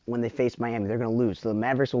did when they faced Miami. They're going to lose, so the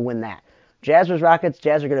Mavericks will win that. Jazz versus Rockets,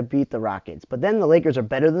 Jazz are going to beat the Rockets. But then the Lakers are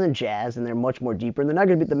better than the Jazz, and they're much more deeper. And the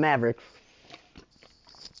Nuggets beat the Mavericks.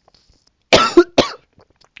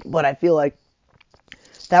 But I feel like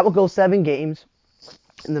that will go 7 games,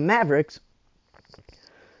 and the Mavericks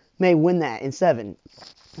may win that in 7.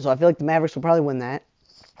 So I feel like the Mavericks will probably win that.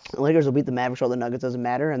 The Lakers will beat the Mavericks, or the Nuggets, doesn't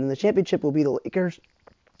matter. And then the championship will be the Lakers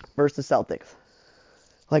versus the Celtics.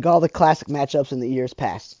 Like all the classic matchups in the years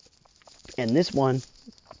past. And this one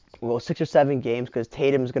will go 6 or 7 games because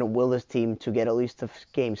Tatum's going to will this team to get at least to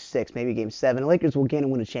game 6, maybe game 7. The Lakers will gain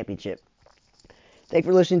and win a championship. Thanks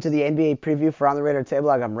for listening to the NBA preview for On the Radar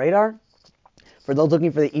Tablog on Radar. For those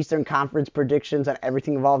looking for the Eastern Conference predictions on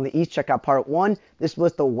everything involved in the East, check out part 1. This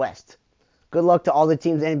was the West. Good luck to all the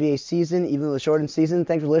teams in the NBA season, even though the shortened season.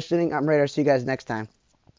 Thanks for listening. I'm Radar. See you guys next time.